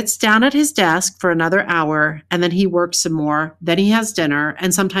he sits down at his desk for another hour, and then he works some more. Then he has dinner,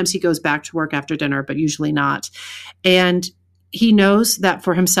 and sometimes he goes back to work after dinner, but usually not. And he knows that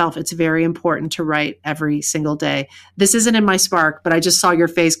for himself, it's very important to write every single day. This isn't in my Spark, but I just saw your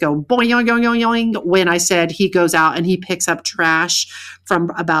face go boing, yoing, yoing, yoing, yoing when I said he goes out and he picks up trash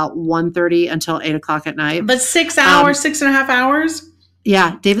from about 1:30 until 8 o'clock at night. But 6 hours, 6.5 hours?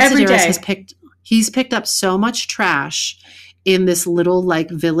 Yeah. David Every Sedaris day. He's picked up so much trash in this little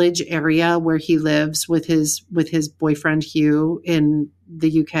like village area where he lives with his boyfriend Hugh in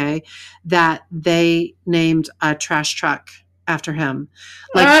the UK that they named a trash truck after him.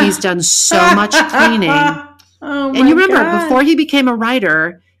 Like he's done so much cleaning. Oh, and you remember God. before he became a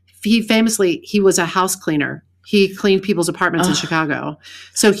writer, he was a house cleaner. He cleaned people's apartments in Chicago.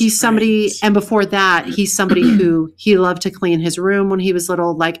 So he's somebody, and before that, he's somebody who he loved to clean his room when he was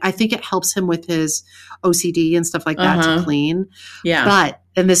little. Like, I think it helps him with his OCD and stuff like that to clean. Yeah. But,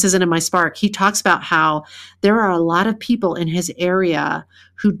 and this isn't in my Spark, he talks about how there are a lot of people in his area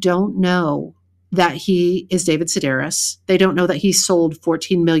who don't know that he is David Sedaris. They don't know that he sold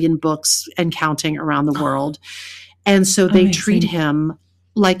 14 million books and counting around the world. And so they treat him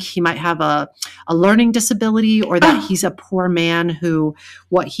like he might have a learning disability, or that he's a poor man who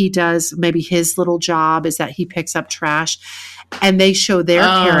what he does, maybe his little job is that he picks up trash. And they show their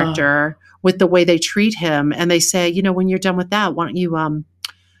character with the way they treat him. And they say, you know, when you're done with that, why don't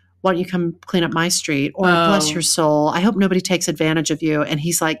you come clean up my street? Or bless your soul, I hope nobody takes advantage of you. And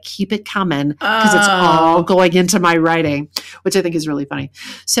he's like, keep it coming because it's all going into my writing, which I think is really funny.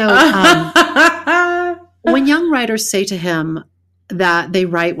 So when young writers say to him that they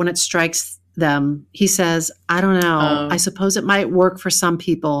write when it strikes them, he says, I don't know. I suppose it might work for some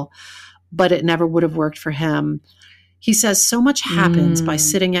people, but it never would have worked for him. He says so much happens by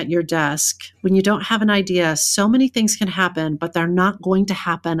sitting at your desk. When you don't have an idea, so many things can happen, but they're not going to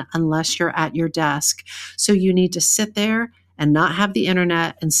happen unless you're at your desk. So you need to sit there and not have the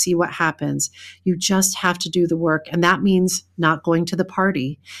internet and see what happens. You just have to do the work. And that means not going to the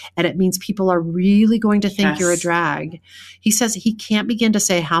party. And it means people are really going to think you're a drag. He says he can't begin to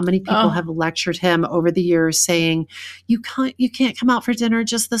say how many people have lectured him over the years saying, you can't come out for dinner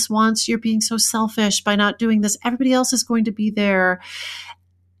just this once. You're being so selfish by not doing this. Everybody else is going to be there.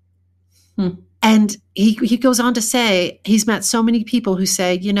 And he goes on to say he's met so many people who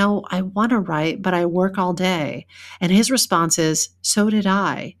say, you know, I want to write, but I work all day. And his response is, so did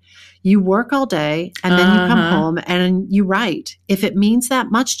I. You work all day and then you come home and you write. If it means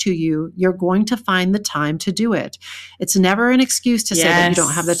that much to you, you're going to find the time to do it. It's never an excuse to say that you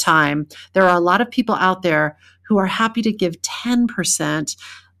don't have the time. There are a lot of people out there who are happy to give 10%,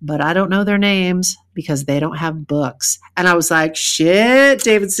 but I don't know their names because they don't have books. And I was like, shit,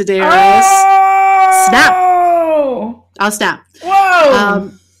 David Sedaris. Snap. I'll snap.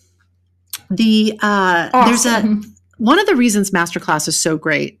 Whoa. There's one of the reasons masterclass is so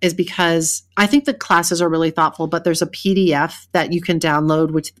great is because I think the classes are really thoughtful, but there's a PDF that you can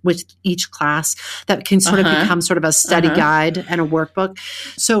download with each class that can sort of become sort of a study guide and a workbook.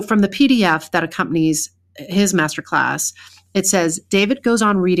 So from the PDF that accompanies his masterclass, it says, David goes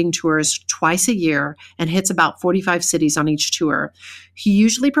on reading tours twice a year and hits about 45 cities on each tour. He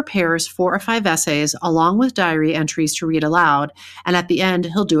usually prepares 4 or 5 essays along with diary entries to read aloud. And at the end,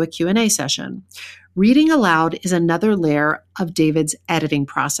 he'll do a Q&A session. Reading aloud is another layer of David's editing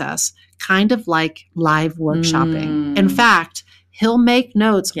process, kind of like live workshopping. In fact, he'll make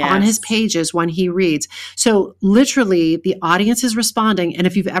notes on his pages when he reads. So literally the audience is responding. And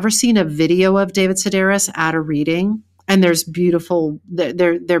if you've ever seen a video of David Sedaris at a reading, and they're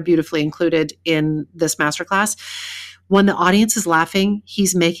beautifully included in this masterclass. When the audience is laughing,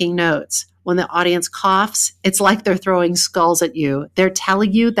 he's making notes. When the audience coughs, it's like they're throwing skulls at you. They're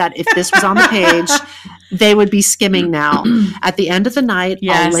telling you that if this was on the page, they would be skimming now. At the end of the night,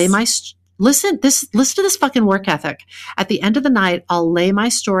 I'll listen to this fucking work ethic. At the end of the night, I'll lay my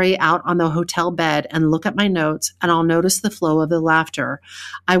story out on the hotel bed and look at my notes, and I'll notice the flow of the laughter.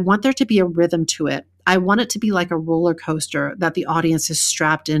 I want there to be a rhythm to it. I want it to be like a roller coaster that the audience is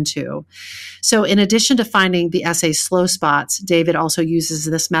strapped into. So in addition to finding the essay's slow spots, David also uses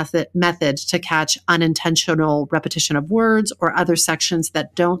this method to catch unintentional repetition of words or other sections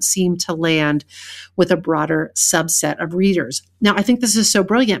that don't seem to land with a broader subset of readers. Now, I think this is so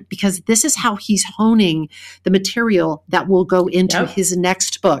brilliant because this is how he's honing the material that will go into his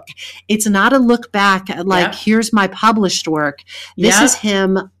next book. It's not a look back at like, here's my published work. This is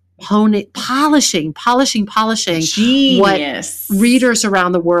him honing, polishing Genius. what readers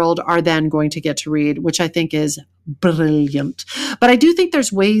around the world are then going to get to read, which I think is brilliant. But I do think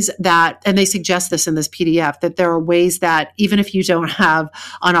there's ways that, and they suggest this in this PDF, that there are ways that even if you don't have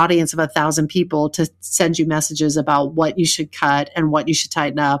an audience of 1,000 people to send you messages about what you should cut and what you should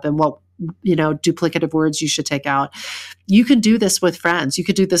tighten up and what, duplicative words you should take out, you can do this with friends. You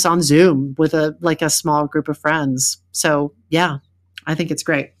could do this on Zoom with a small group of friends. So yeah, I think it's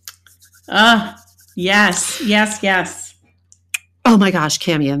great. Yes. Oh my gosh,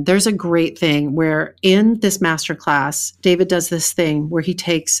 Camion, there's a great thing where in this masterclass, David does this thing where he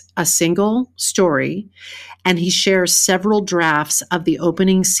takes a single story and he shares several drafts of the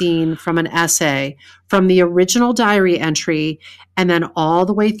opening scene from an essay, from the original diary entry, and then all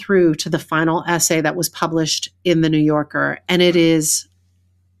the way through to the final essay that was published in the New Yorker. And it is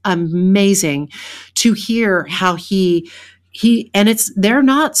amazing to hear how they're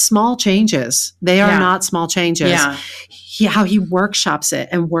not small changes. They are not small changes. Yeah. How he workshops it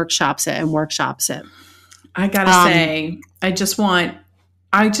and workshops it and workshops it. I gotta say, I just want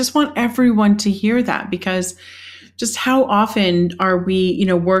everyone to hear that, because just how often are we,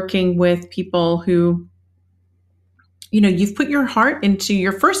 working with people who, you've put your heart into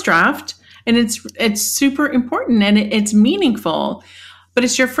your first draft and it's super important and it's meaningful, but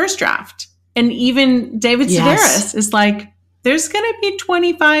it's your first draft. And even David Sedaris is like, there's going to be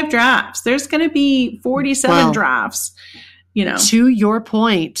 25 drafts. There's going to be 47 drafts, To your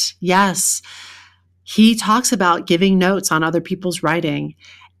point, yes. He talks about giving notes on other people's writing.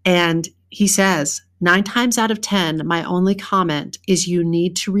 And he says, 9 times out of 10, my only comment is you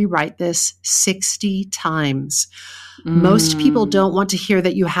need to rewrite this 60 times. Most people don't want to hear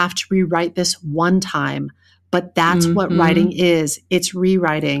that you have to rewrite this one time, but that's what writing is. It's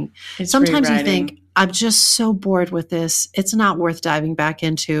rewriting. Sometimes you think, I'm just so bored with this. It's not worth diving back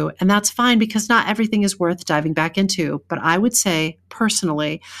into. And that's fine, because not everything is worth diving back into. But I would say,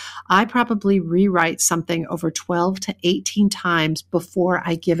 personally, I probably rewrite something over 12 to 18 times before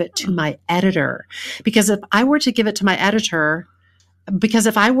I give it to my editor. Because if I were to give my editor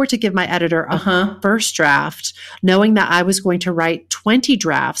a first draft, knowing that I was going to write 20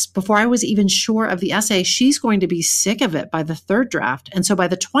 drafts before I was even sure of the essay, she's going to be sick of it by the third draft. And so by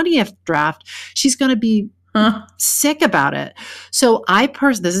the 20th draft, she's going to be sick about it. So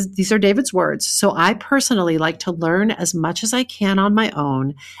these are David's words. So I personally like to learn as much as I can on my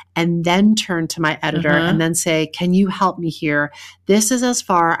own and then turn to my editor and then say, can you help me here? This is as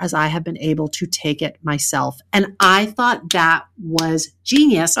far as I have been able to take it myself. And I thought that was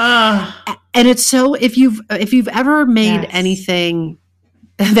genius. And it's so, if you've ever made anything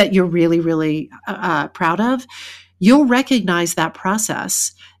that you're really, really proud of, you'll recognize that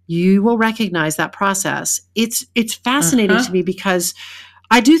process. You will recognize that process. It's fascinating to me, because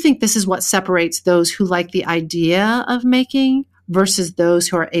I do think this is what separates those who like the idea of making versus those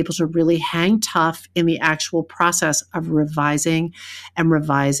who are able to really hang tough in the actual process of revising and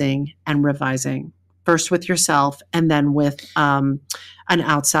revising and revising. First with yourself and then with an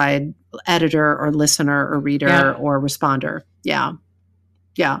outside editor or listener or reader or responder. Yeah.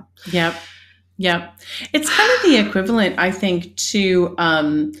 Yep. It's kind of the equivalent, I think, to,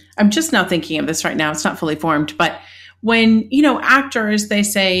 I'm just now thinking of this right now. It's not fully formed, but when, actors, they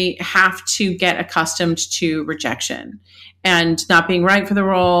say, have to get accustomed to rejection and not being right for the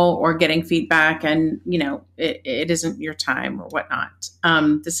role or getting feedback and, it isn't your time or whatnot.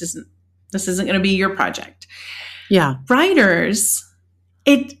 This isn't going to be your project. Yeah. Writers,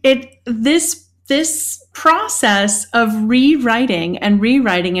 this process of rewriting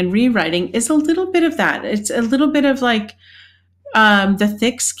is a little bit of that. It's a little bit of like the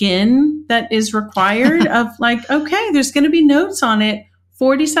thick skin that is required of like, okay, there's going to be notes on it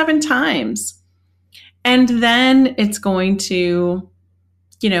 47 times. And then it's going to,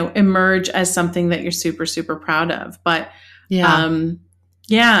 emerge as something that you're super, super proud of. But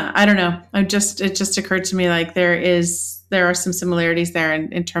I don't know. It just occurred to me like there are some similarities there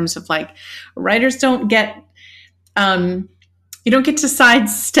in terms of like writers don't get you don't get to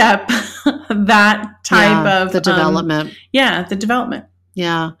sidestep that type of the development. The development.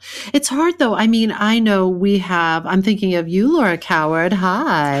 Yeah. It's hard though. I mean, I know I'm thinking of you, Laura Coward.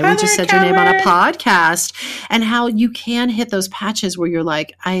 Hi. We just said your name on a podcast, and how you can hit those patches where you're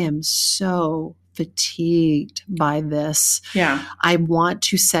like, I am so fatigued by this. Yeah. I want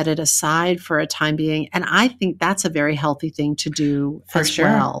to set it aside for a time being. And I think that's a very healthy thing to do as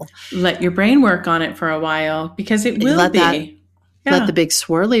well. Let your brain work on it for a while, because it will be. Let the big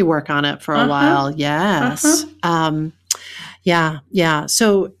swirly work on it for a while. Yes. Yeah.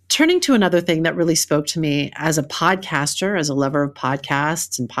 So turning to another thing that really spoke to me as a podcaster, as a lover of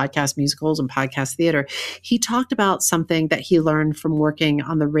podcasts and podcast musicals and podcast theater, he talked about something that he learned from working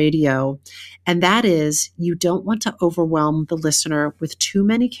on the radio. And that is, you don't want to overwhelm the listener with too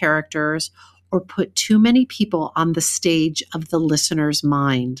many characters or put too many people on the stage of the listener's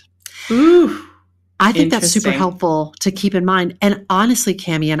mind. Ooh. I think that's super helpful to keep in mind. And honestly,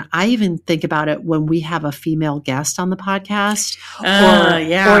 Cammie, and I even think about it when we have a female guest on the podcast,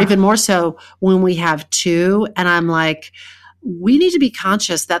 or even more so when we have two. And I'm like, we need to be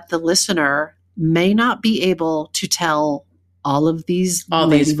conscious that the listener may not be able to tell all these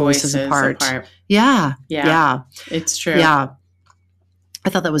voices apart. Yeah. It's true. Yeah. I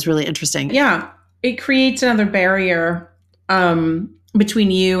thought that was really interesting. Yeah. It creates another barrier between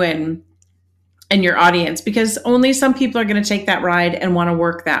you and your audience, because only some people are going to take that ride and want to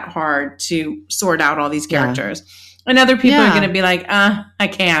work that hard to sort out all these characters. And other people are going to be like, I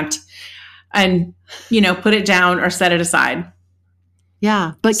can't. And, put it down or set it aside.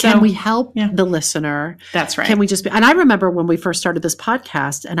 Yeah. But can we help the listener? That's right. Can we just and I remember when we first started this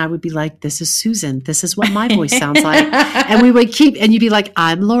podcast, and I would be like, this is Susan. This is what my voice sounds like. And we would and you'd be like,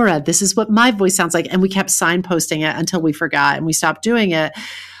 I'm Laura. This is what my voice sounds like. And we kept signposting it until we forgot and we stopped doing it.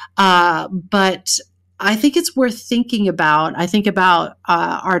 But I think it's worth thinking about. I think about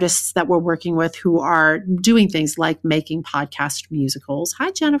artists that we're working with who are doing things like making podcast musicals.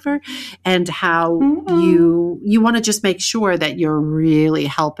 Hi, Jennifer. And how you want to just make sure that you're really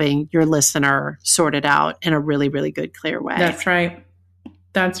helping your listener sort it out in a really, really good, clear way. That's right.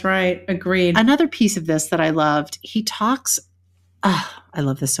 That's right. Agreed. Another piece of this that I loved, he talks, I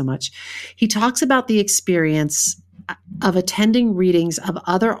love this so much. He talks about the experience of attending readings of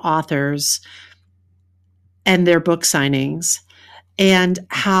other authors and their book signings, and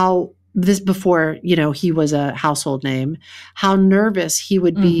how this before, he was a household name, how nervous he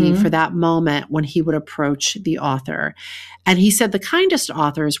would be for that moment when he would approach the author. And he said the kindest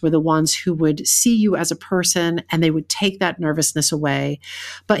authors were the ones who would see you as a person and they would take that nervousness away.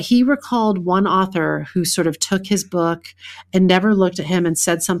 But he recalled one author who sort of took his book and never looked at him and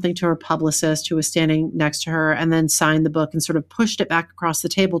said something to her publicist who was standing next to her, and then signed the book and sort of pushed it back across the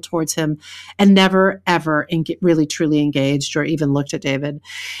table towards him, and never, ever really truly engaged or even looked at David.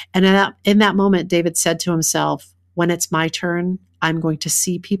 And in that moment, David said to himself, when it's my turn, I'm going to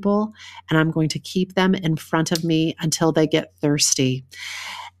see people and I'm going to keep them in front of me until they get thirsty.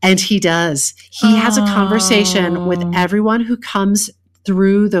 And he does. He has a conversation with everyone who comes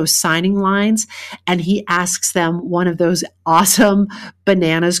through those signing lines, and he asks them one of those awesome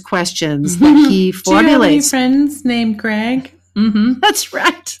bananas questions that he formulates. Do you have any friends named Greg? That's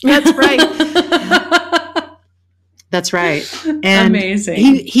right. That's right. That's right. And amazing.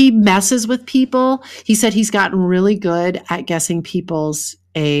 He messes with people. He said he's gotten really good at guessing people's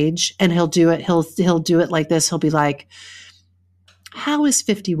age, and he'll do it. He'll do it like this. He'll be like, how has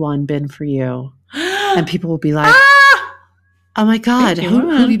 51 been for you? And people will be like, oh my God, who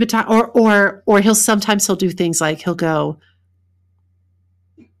have you been talking? Or he'll do things like he'll go,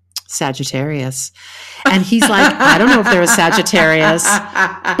 Sagittarius. And he's like, I don't know if they're a Sagittarius,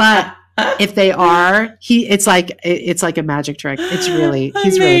 but if they are, it's like a magic trick. It's really,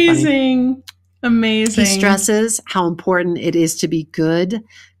 he's really funny. Amazing. He stresses how important it is to be good,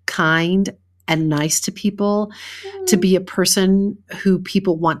 kind, and nice to people, to be a person who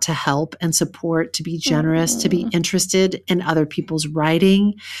people want to help and support, to be generous, to be interested in other people's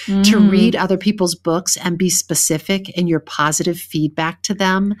writing, to read other people's books and be specific in your positive feedback to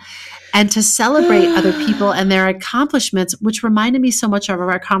them, and to celebrate other people and their accomplishments, which reminded me so much of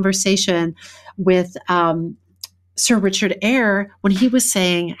our conversation with Sir Richard Eyre, when he was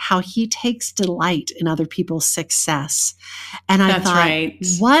saying how he takes delight in other people's success. And I thought,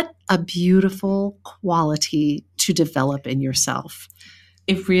 what a beautiful quality to develop in yourself.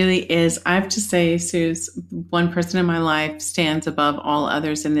 It really is. I have to say, Suze, one person in my life stands above all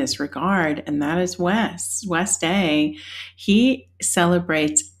others in this regard, and that is Wes. Wes Day. He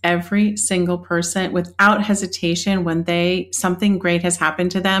celebrates every single person without hesitation when something great has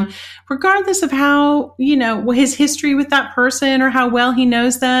happened to them, regardless of how, his history with that person or how well he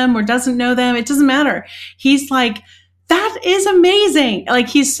knows them or doesn't know them. It doesn't matter. He's like, that is amazing. Like,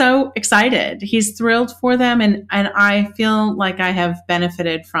 he's so excited. He's thrilled for them. And I feel like I have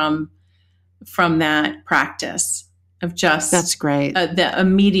benefited from that practice of just, that's great. The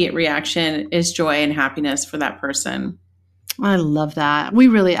immediate reaction is joy and happiness for that person. I love that.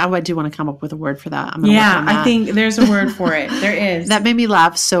 I do want to come up with a word for that. I think there's a word for it. There is. That made me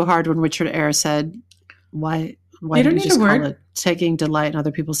laugh so hard when Richard Eyre said, why did you just call it taking delight in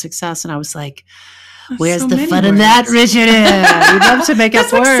other people's success? And I was like, where's the fun in that, Richard? We'd love to make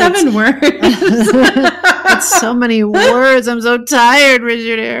up words. Like 7 words. It's so many words. I'm so tired,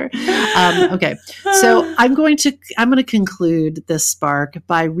 Richard Eyre. Okay, so I'm going to conclude this spark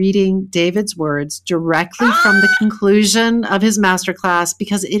by reading David's words directly from the conclusion of his masterclass,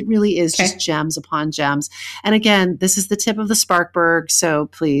 because it really is just gems upon gems. And again, this is the tip of the Sparkberg, so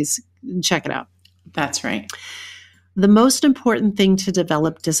please check it out. That's right. The most important thing to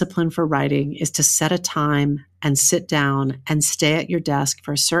develop discipline for writing is to set a time and sit down and stay at your desk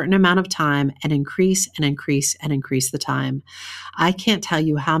for a certain amount of time and increase and increase and increase the time. I can't tell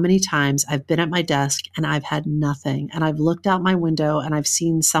you how many times I've been at my desk and I've had nothing, and I've looked out my window and I've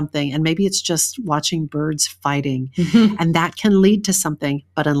seen something, and maybe it's just watching birds fighting, and that can lead to something.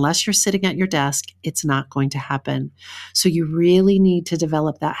 But unless you're sitting at your desk, it's not going to happen. So you really need to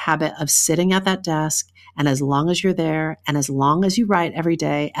develop that habit of sitting at that desk. And as long as you're there, and as long as you write every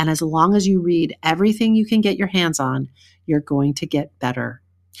day, and as long as you read everything you can get your hands on, you're going to get better.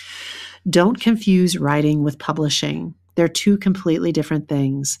 Don't confuse writing with publishing. They're two completely different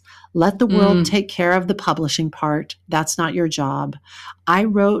things. Let the world take care of the publishing part. That's not your job. I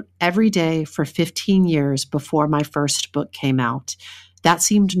wrote every day for 15 years before my first book came out. That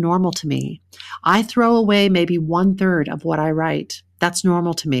seemed normal to me. I throw away maybe 1/3 of what I write. That's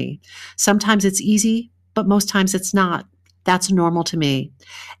normal to me. Sometimes it's easy, but most times it's not. That's normal to me.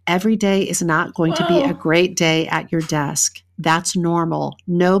 Every day is not going to be a great day at your desk. That's normal.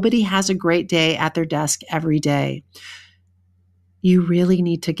 Nobody has a great day at their desk every day. You really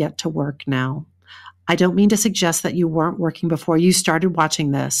need to get to work now. I don't mean to suggest that you weren't working before you started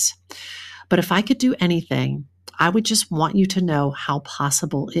watching this, but if I could do anything, I would just want you to know how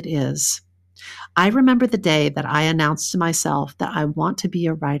possible it is. I remember the day that I announced to myself that I want to be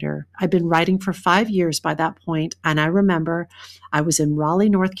a writer. I've been writing for 5 years by that point, and I remember I was in Raleigh,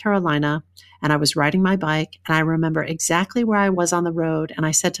 North Carolina, and I was riding my bike, and I remember exactly where I was on the road, and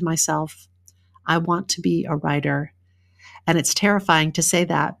I said to myself, I want to be a writer. And it's terrifying to say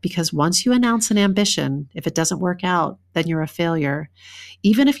that, because once you announce an ambition, if it doesn't work out, then you're a failure.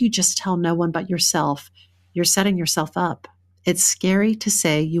 Even if you just tell no one but yourself, you're setting yourself up. It's scary to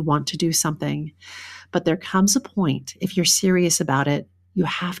say you want to do something, but there comes a point, if you're serious about it, you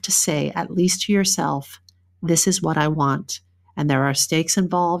have to say, at least to yourself, this is what I want. And there are stakes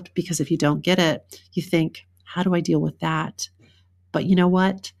involved, because if you don't get it, you think, how do I deal with that? But you know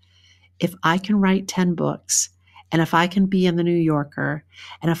what? If I can write 10 books, and if I can be in the New Yorker,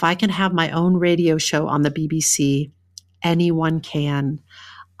 and if I can have my own radio show on the BBC, anyone can.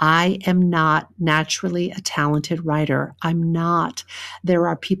 I am not naturally a talented writer. I'm not. There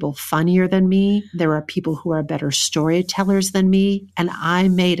are people funnier than me. There are people who are better storytellers than me, and I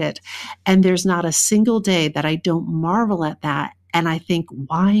made it. And there's not a single day that I don't marvel at that. And I think,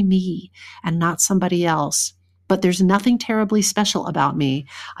 why me and not somebody else? But there's nothing terribly special about me.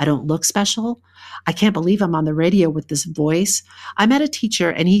 I don't look special. I can't believe I'm on the radio with this voice. I met a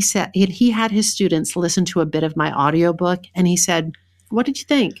teacher, and he had his students listen to a bit of my audiobook, and he said, what did you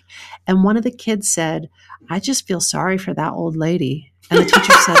think? And one of the kids said, I just feel sorry for that old lady. And the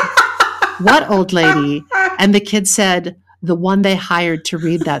teacher said, what old lady? And the kid said, the one they hired to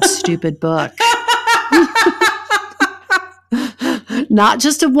read that stupid book. Not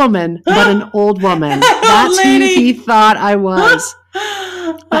just a woman, but an old woman. That's who he thought I was.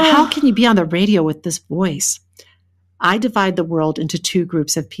 But how can you be on the radio with this voice? I divide the world into 2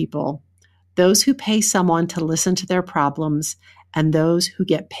 groups of people. Those who pay someone to listen to their problems, and those who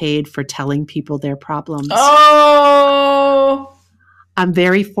get paid for telling people their problems. Oh! I'm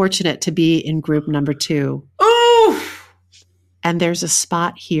very fortunate to be in group number 2. Ooh! And there's a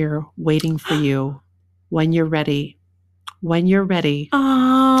spot here waiting for you when you're ready. When you're ready,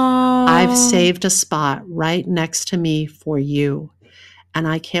 I've saved a spot right next to me for you. And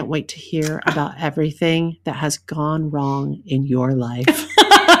I can't wait to hear about everything that has gone wrong in your life.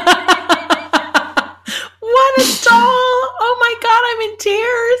 kind of doll. Oh my God, I'm in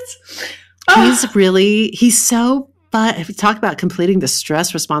tears. He's so fun. If you talk about completing the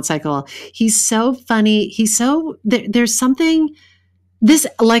stress response cycle, he's so funny. There's something, this,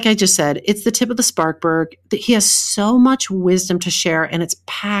 like I just said, it's the tip of the Sparkberg. He has so much wisdom to share, and it's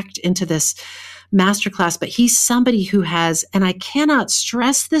packed into this masterclass. But he's somebody who has, and I cannot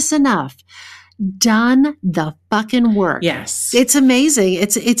stress this enough, done the fucking work. Yes. It's amazing.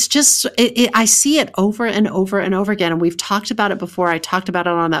 It's just, I see it over and over and over again. And we've talked about it before. I talked about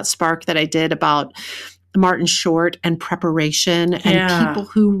it on that Spark that I did about Martin Short and preparation and people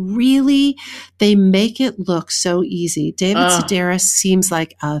who really, they make it look so easy. David Sedaris seems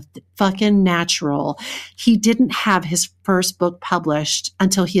like a fucking natural. He didn't have his first book published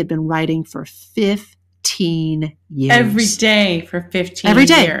until he had been writing for 15 years. Every day for 15 Every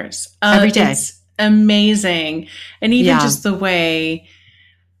day. years. Every day. It's amazing. And even just the way,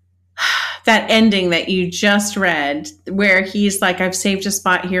 that ending that you just read, where he's like, I've saved a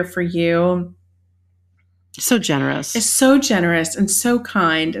spot here for you. So generous. It's so generous and so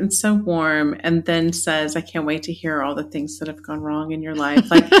kind and so warm. And then says, I can't wait to hear all the things that have gone wrong in your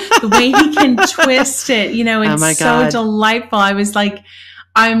life. Like the way he can twist it, it's so delightful. I was like,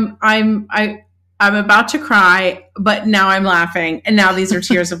 I'm about to cry, but now I'm laughing. And now these are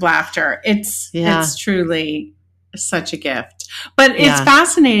tears of laughter. It's truly such a gift. But it's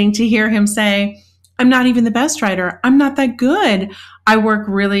fascinating to hear him say, I'm not even the best writer. I'm not that good. I work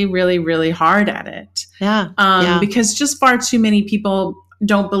really, really, really hard at it. Because just far too many people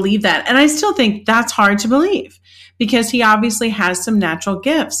don't believe that. And I still think that's hard to believe because he obviously has some natural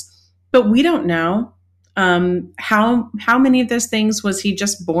gifts, but we don't know how many of those things was he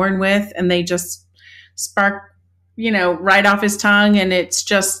just born with and they just spark, right off his tongue. And it's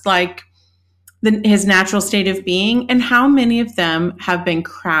just like his natural state of being, and how many of them have been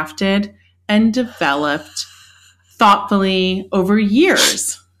crafted and developed thoughtfully over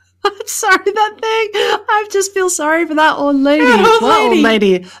years. I'm sorry, that thing. I just feel sorry for that old lady. Old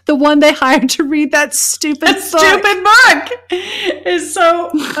lady? The one they hired to read that stupid book. Stupid book is so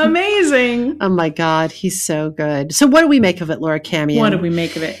amazing. Oh my God, he's so good. So what do we make of it, Laura Camion? What do we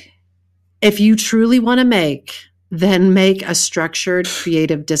make of it? If you truly want to then make a structured,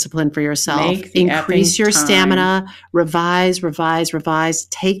 creative discipline for yourself. Increase your stamina, revise.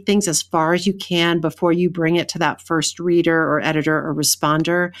 Take things as far as you can before you bring it to that first reader or editor or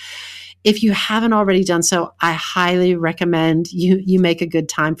responder. If you haven't already done so, I highly recommend you make a good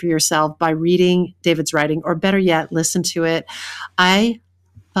time for yourself by reading David's writing, or better yet, listen to it. I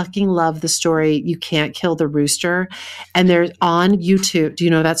fucking love the story You Can't Kill the Rooster. And they're on YouTube. Do you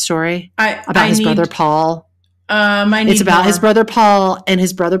know that story? About his brother Paul? It's about his brother Paul, and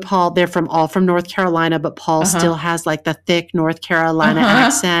his brother Paul, they're all from North Carolina, but Paul still has like the thick North Carolina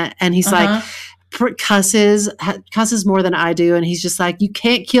accent. And he's like, cusses more than I do. And he's just like, you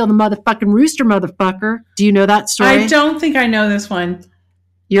can't kill the motherfucking rooster, motherfucker. Do you know that story? I don't think I know this one.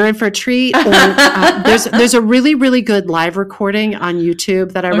 You're in for a treat. Or, there's a really, really good live recording on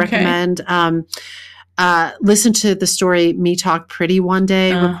YouTube that I recommend. Listen to the story Me Talk Pretty one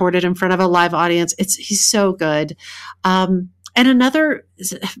day, recorded in front of a live audience. He's so good. And another,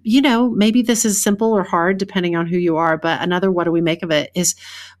 maybe this is simple or hard depending on who you are, but another, what do we make of it, is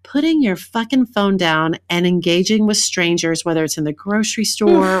putting your fucking phone down and engaging with strangers, whether it's in the grocery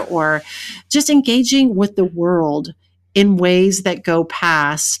store or just engaging with the world in ways that go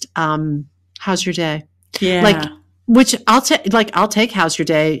past, how's your day? Yeah. Which I'll take how's your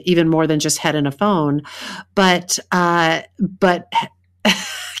day even more than just head in a phone. But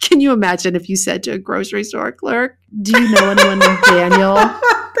can you imagine if you said to a grocery store clerk, do you know anyone named Daniel?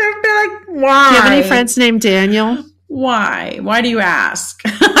 They'd be like, why? Do you have any friends named Daniel? Why? Why do you ask?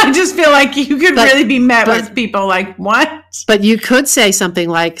 I just feel like you could really be met with people like, what? But you could say something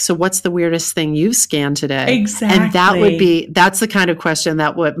like, so what's the weirdest thing you've scanned today? Exactly. And that's the kind of question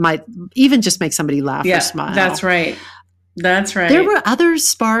that might even just make somebody laugh or smile. That's right. That's right. There were other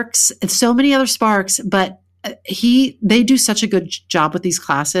sparks, so many other sparks, but they do such a good job with these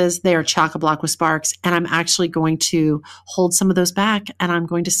classes. They are chock-a-block with sparks, and I'm actually going to hold some of those back, and I'm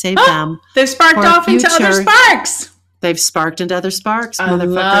going to save them. They've sparked off into other sparks. They've sparked into other sparks, I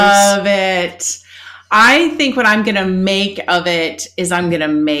motherfuckers. love it. I think what I'm going to make of it is I'm going to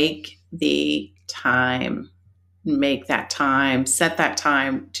make the time. Make that time, set that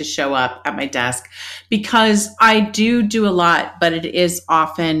time to show up at my desk, because I do a lot, but it is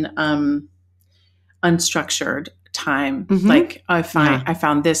often unstructured time. Mm-hmm. Like I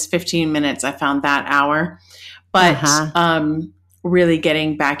found this 15 minutes, I found that hour, but really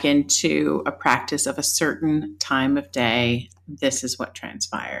getting back into a practice of a certain time of day, this is what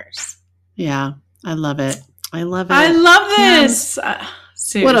transpires. Yeah, I love it. I love it. I love this.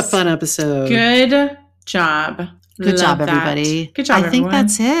 What a fun episode. Good job. Good job, everybody. Good job, I think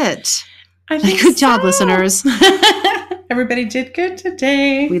that's it. I think Good job, listeners. Everybody did good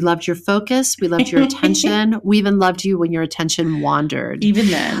today. We loved your focus. We loved your attention. We even loved you when your attention wandered.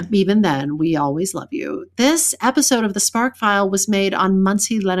 Even then, we always love you. This episode of The Spark File was made on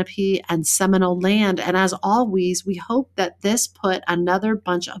Muncie, Lenape, and Seminole land. And as always, we hope that this put another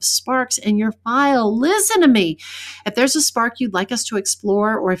bunch of sparks in your file. Listen to me. If there's a spark you'd like us to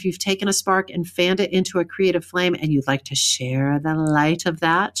explore, or if you've taken a spark and fanned it into a creative flame and you'd like to share the light of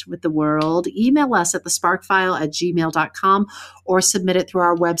that with the world, email us at thesparkfile@gmail.com or submit it through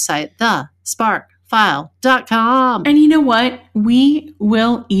our website, thesparkfile.com. And you know what? We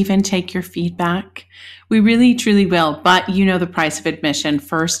will even take your feedback. We really, truly will. But you know the price of admission.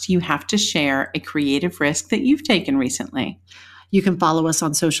 First, you have to share a creative risk that you've taken recently. You can follow us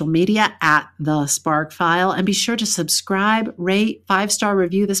on social media at The Spark File, and be sure to subscribe, rate, 5-star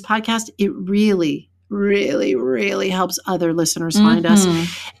review this podcast. It really helps other listeners find us.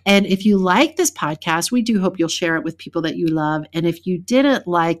 And if you like this podcast, we do hope you'll share it with people that you love. And if you didn't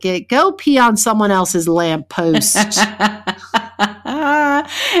like it, go pee on someone else's lamppost.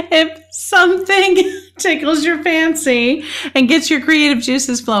 If something tickles your fancy and gets your creative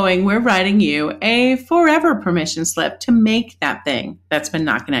juices flowing, we're writing you a forever permission slip to make that thing that's been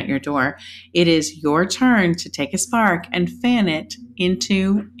knocking at your door. It is your turn to take a spark and fan it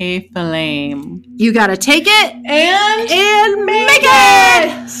into a flame. You got to take it and make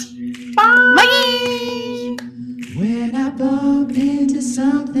it. Bye. When I bump into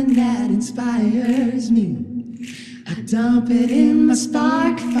something that inspires me, I dump it in my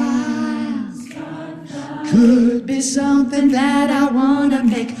spark file. Could be something that I want to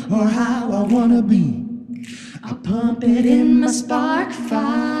make or how I want to be. I pump it in my spark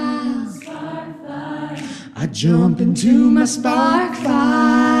file. I jump into my spark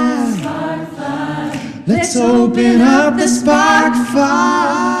file. Let's open up the spark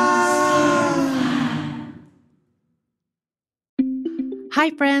file. Hi,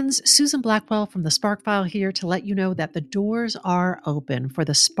 friends. Susan Blackwell from The Spark File here to let you know that the doors are open for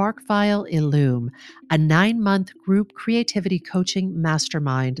the Spark File Illume, a 9-month group creativity coaching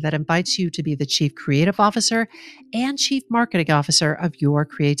mastermind that invites you to be the chief creative officer and chief marketing officer of your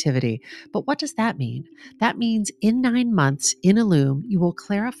creativity. But what does that mean? That means in 9 months in Illume, you will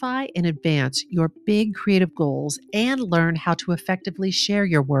clarify and advance your big creative goals and learn how to effectively share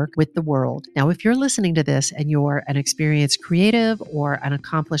your work with the world. Now, if you're listening to this and you're an experienced creative or an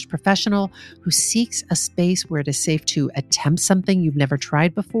accomplished professional who seeks a space where it is safe to attempt something you've never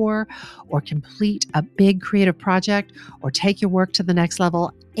tried before, or complete a big creative project, or take your work to the next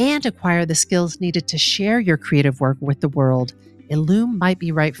level and acquire the skills needed to share your creative work with the world, Illume might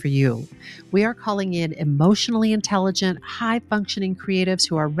be right for you. We are calling in emotionally intelligent, high-functioning creatives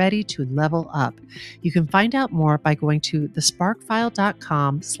who are ready to level up. You can find out more by going to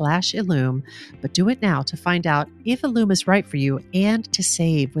thesparkfile.com/Illume, but do it now to find out if Illume is right for you and to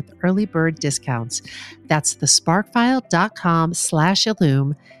save with early bird discounts. That's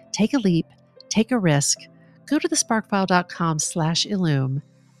thesparkfile.com/Illume. Take a leap, take a risk, go to thesparkfile.com/Illume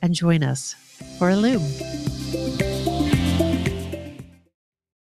and join us for Illume.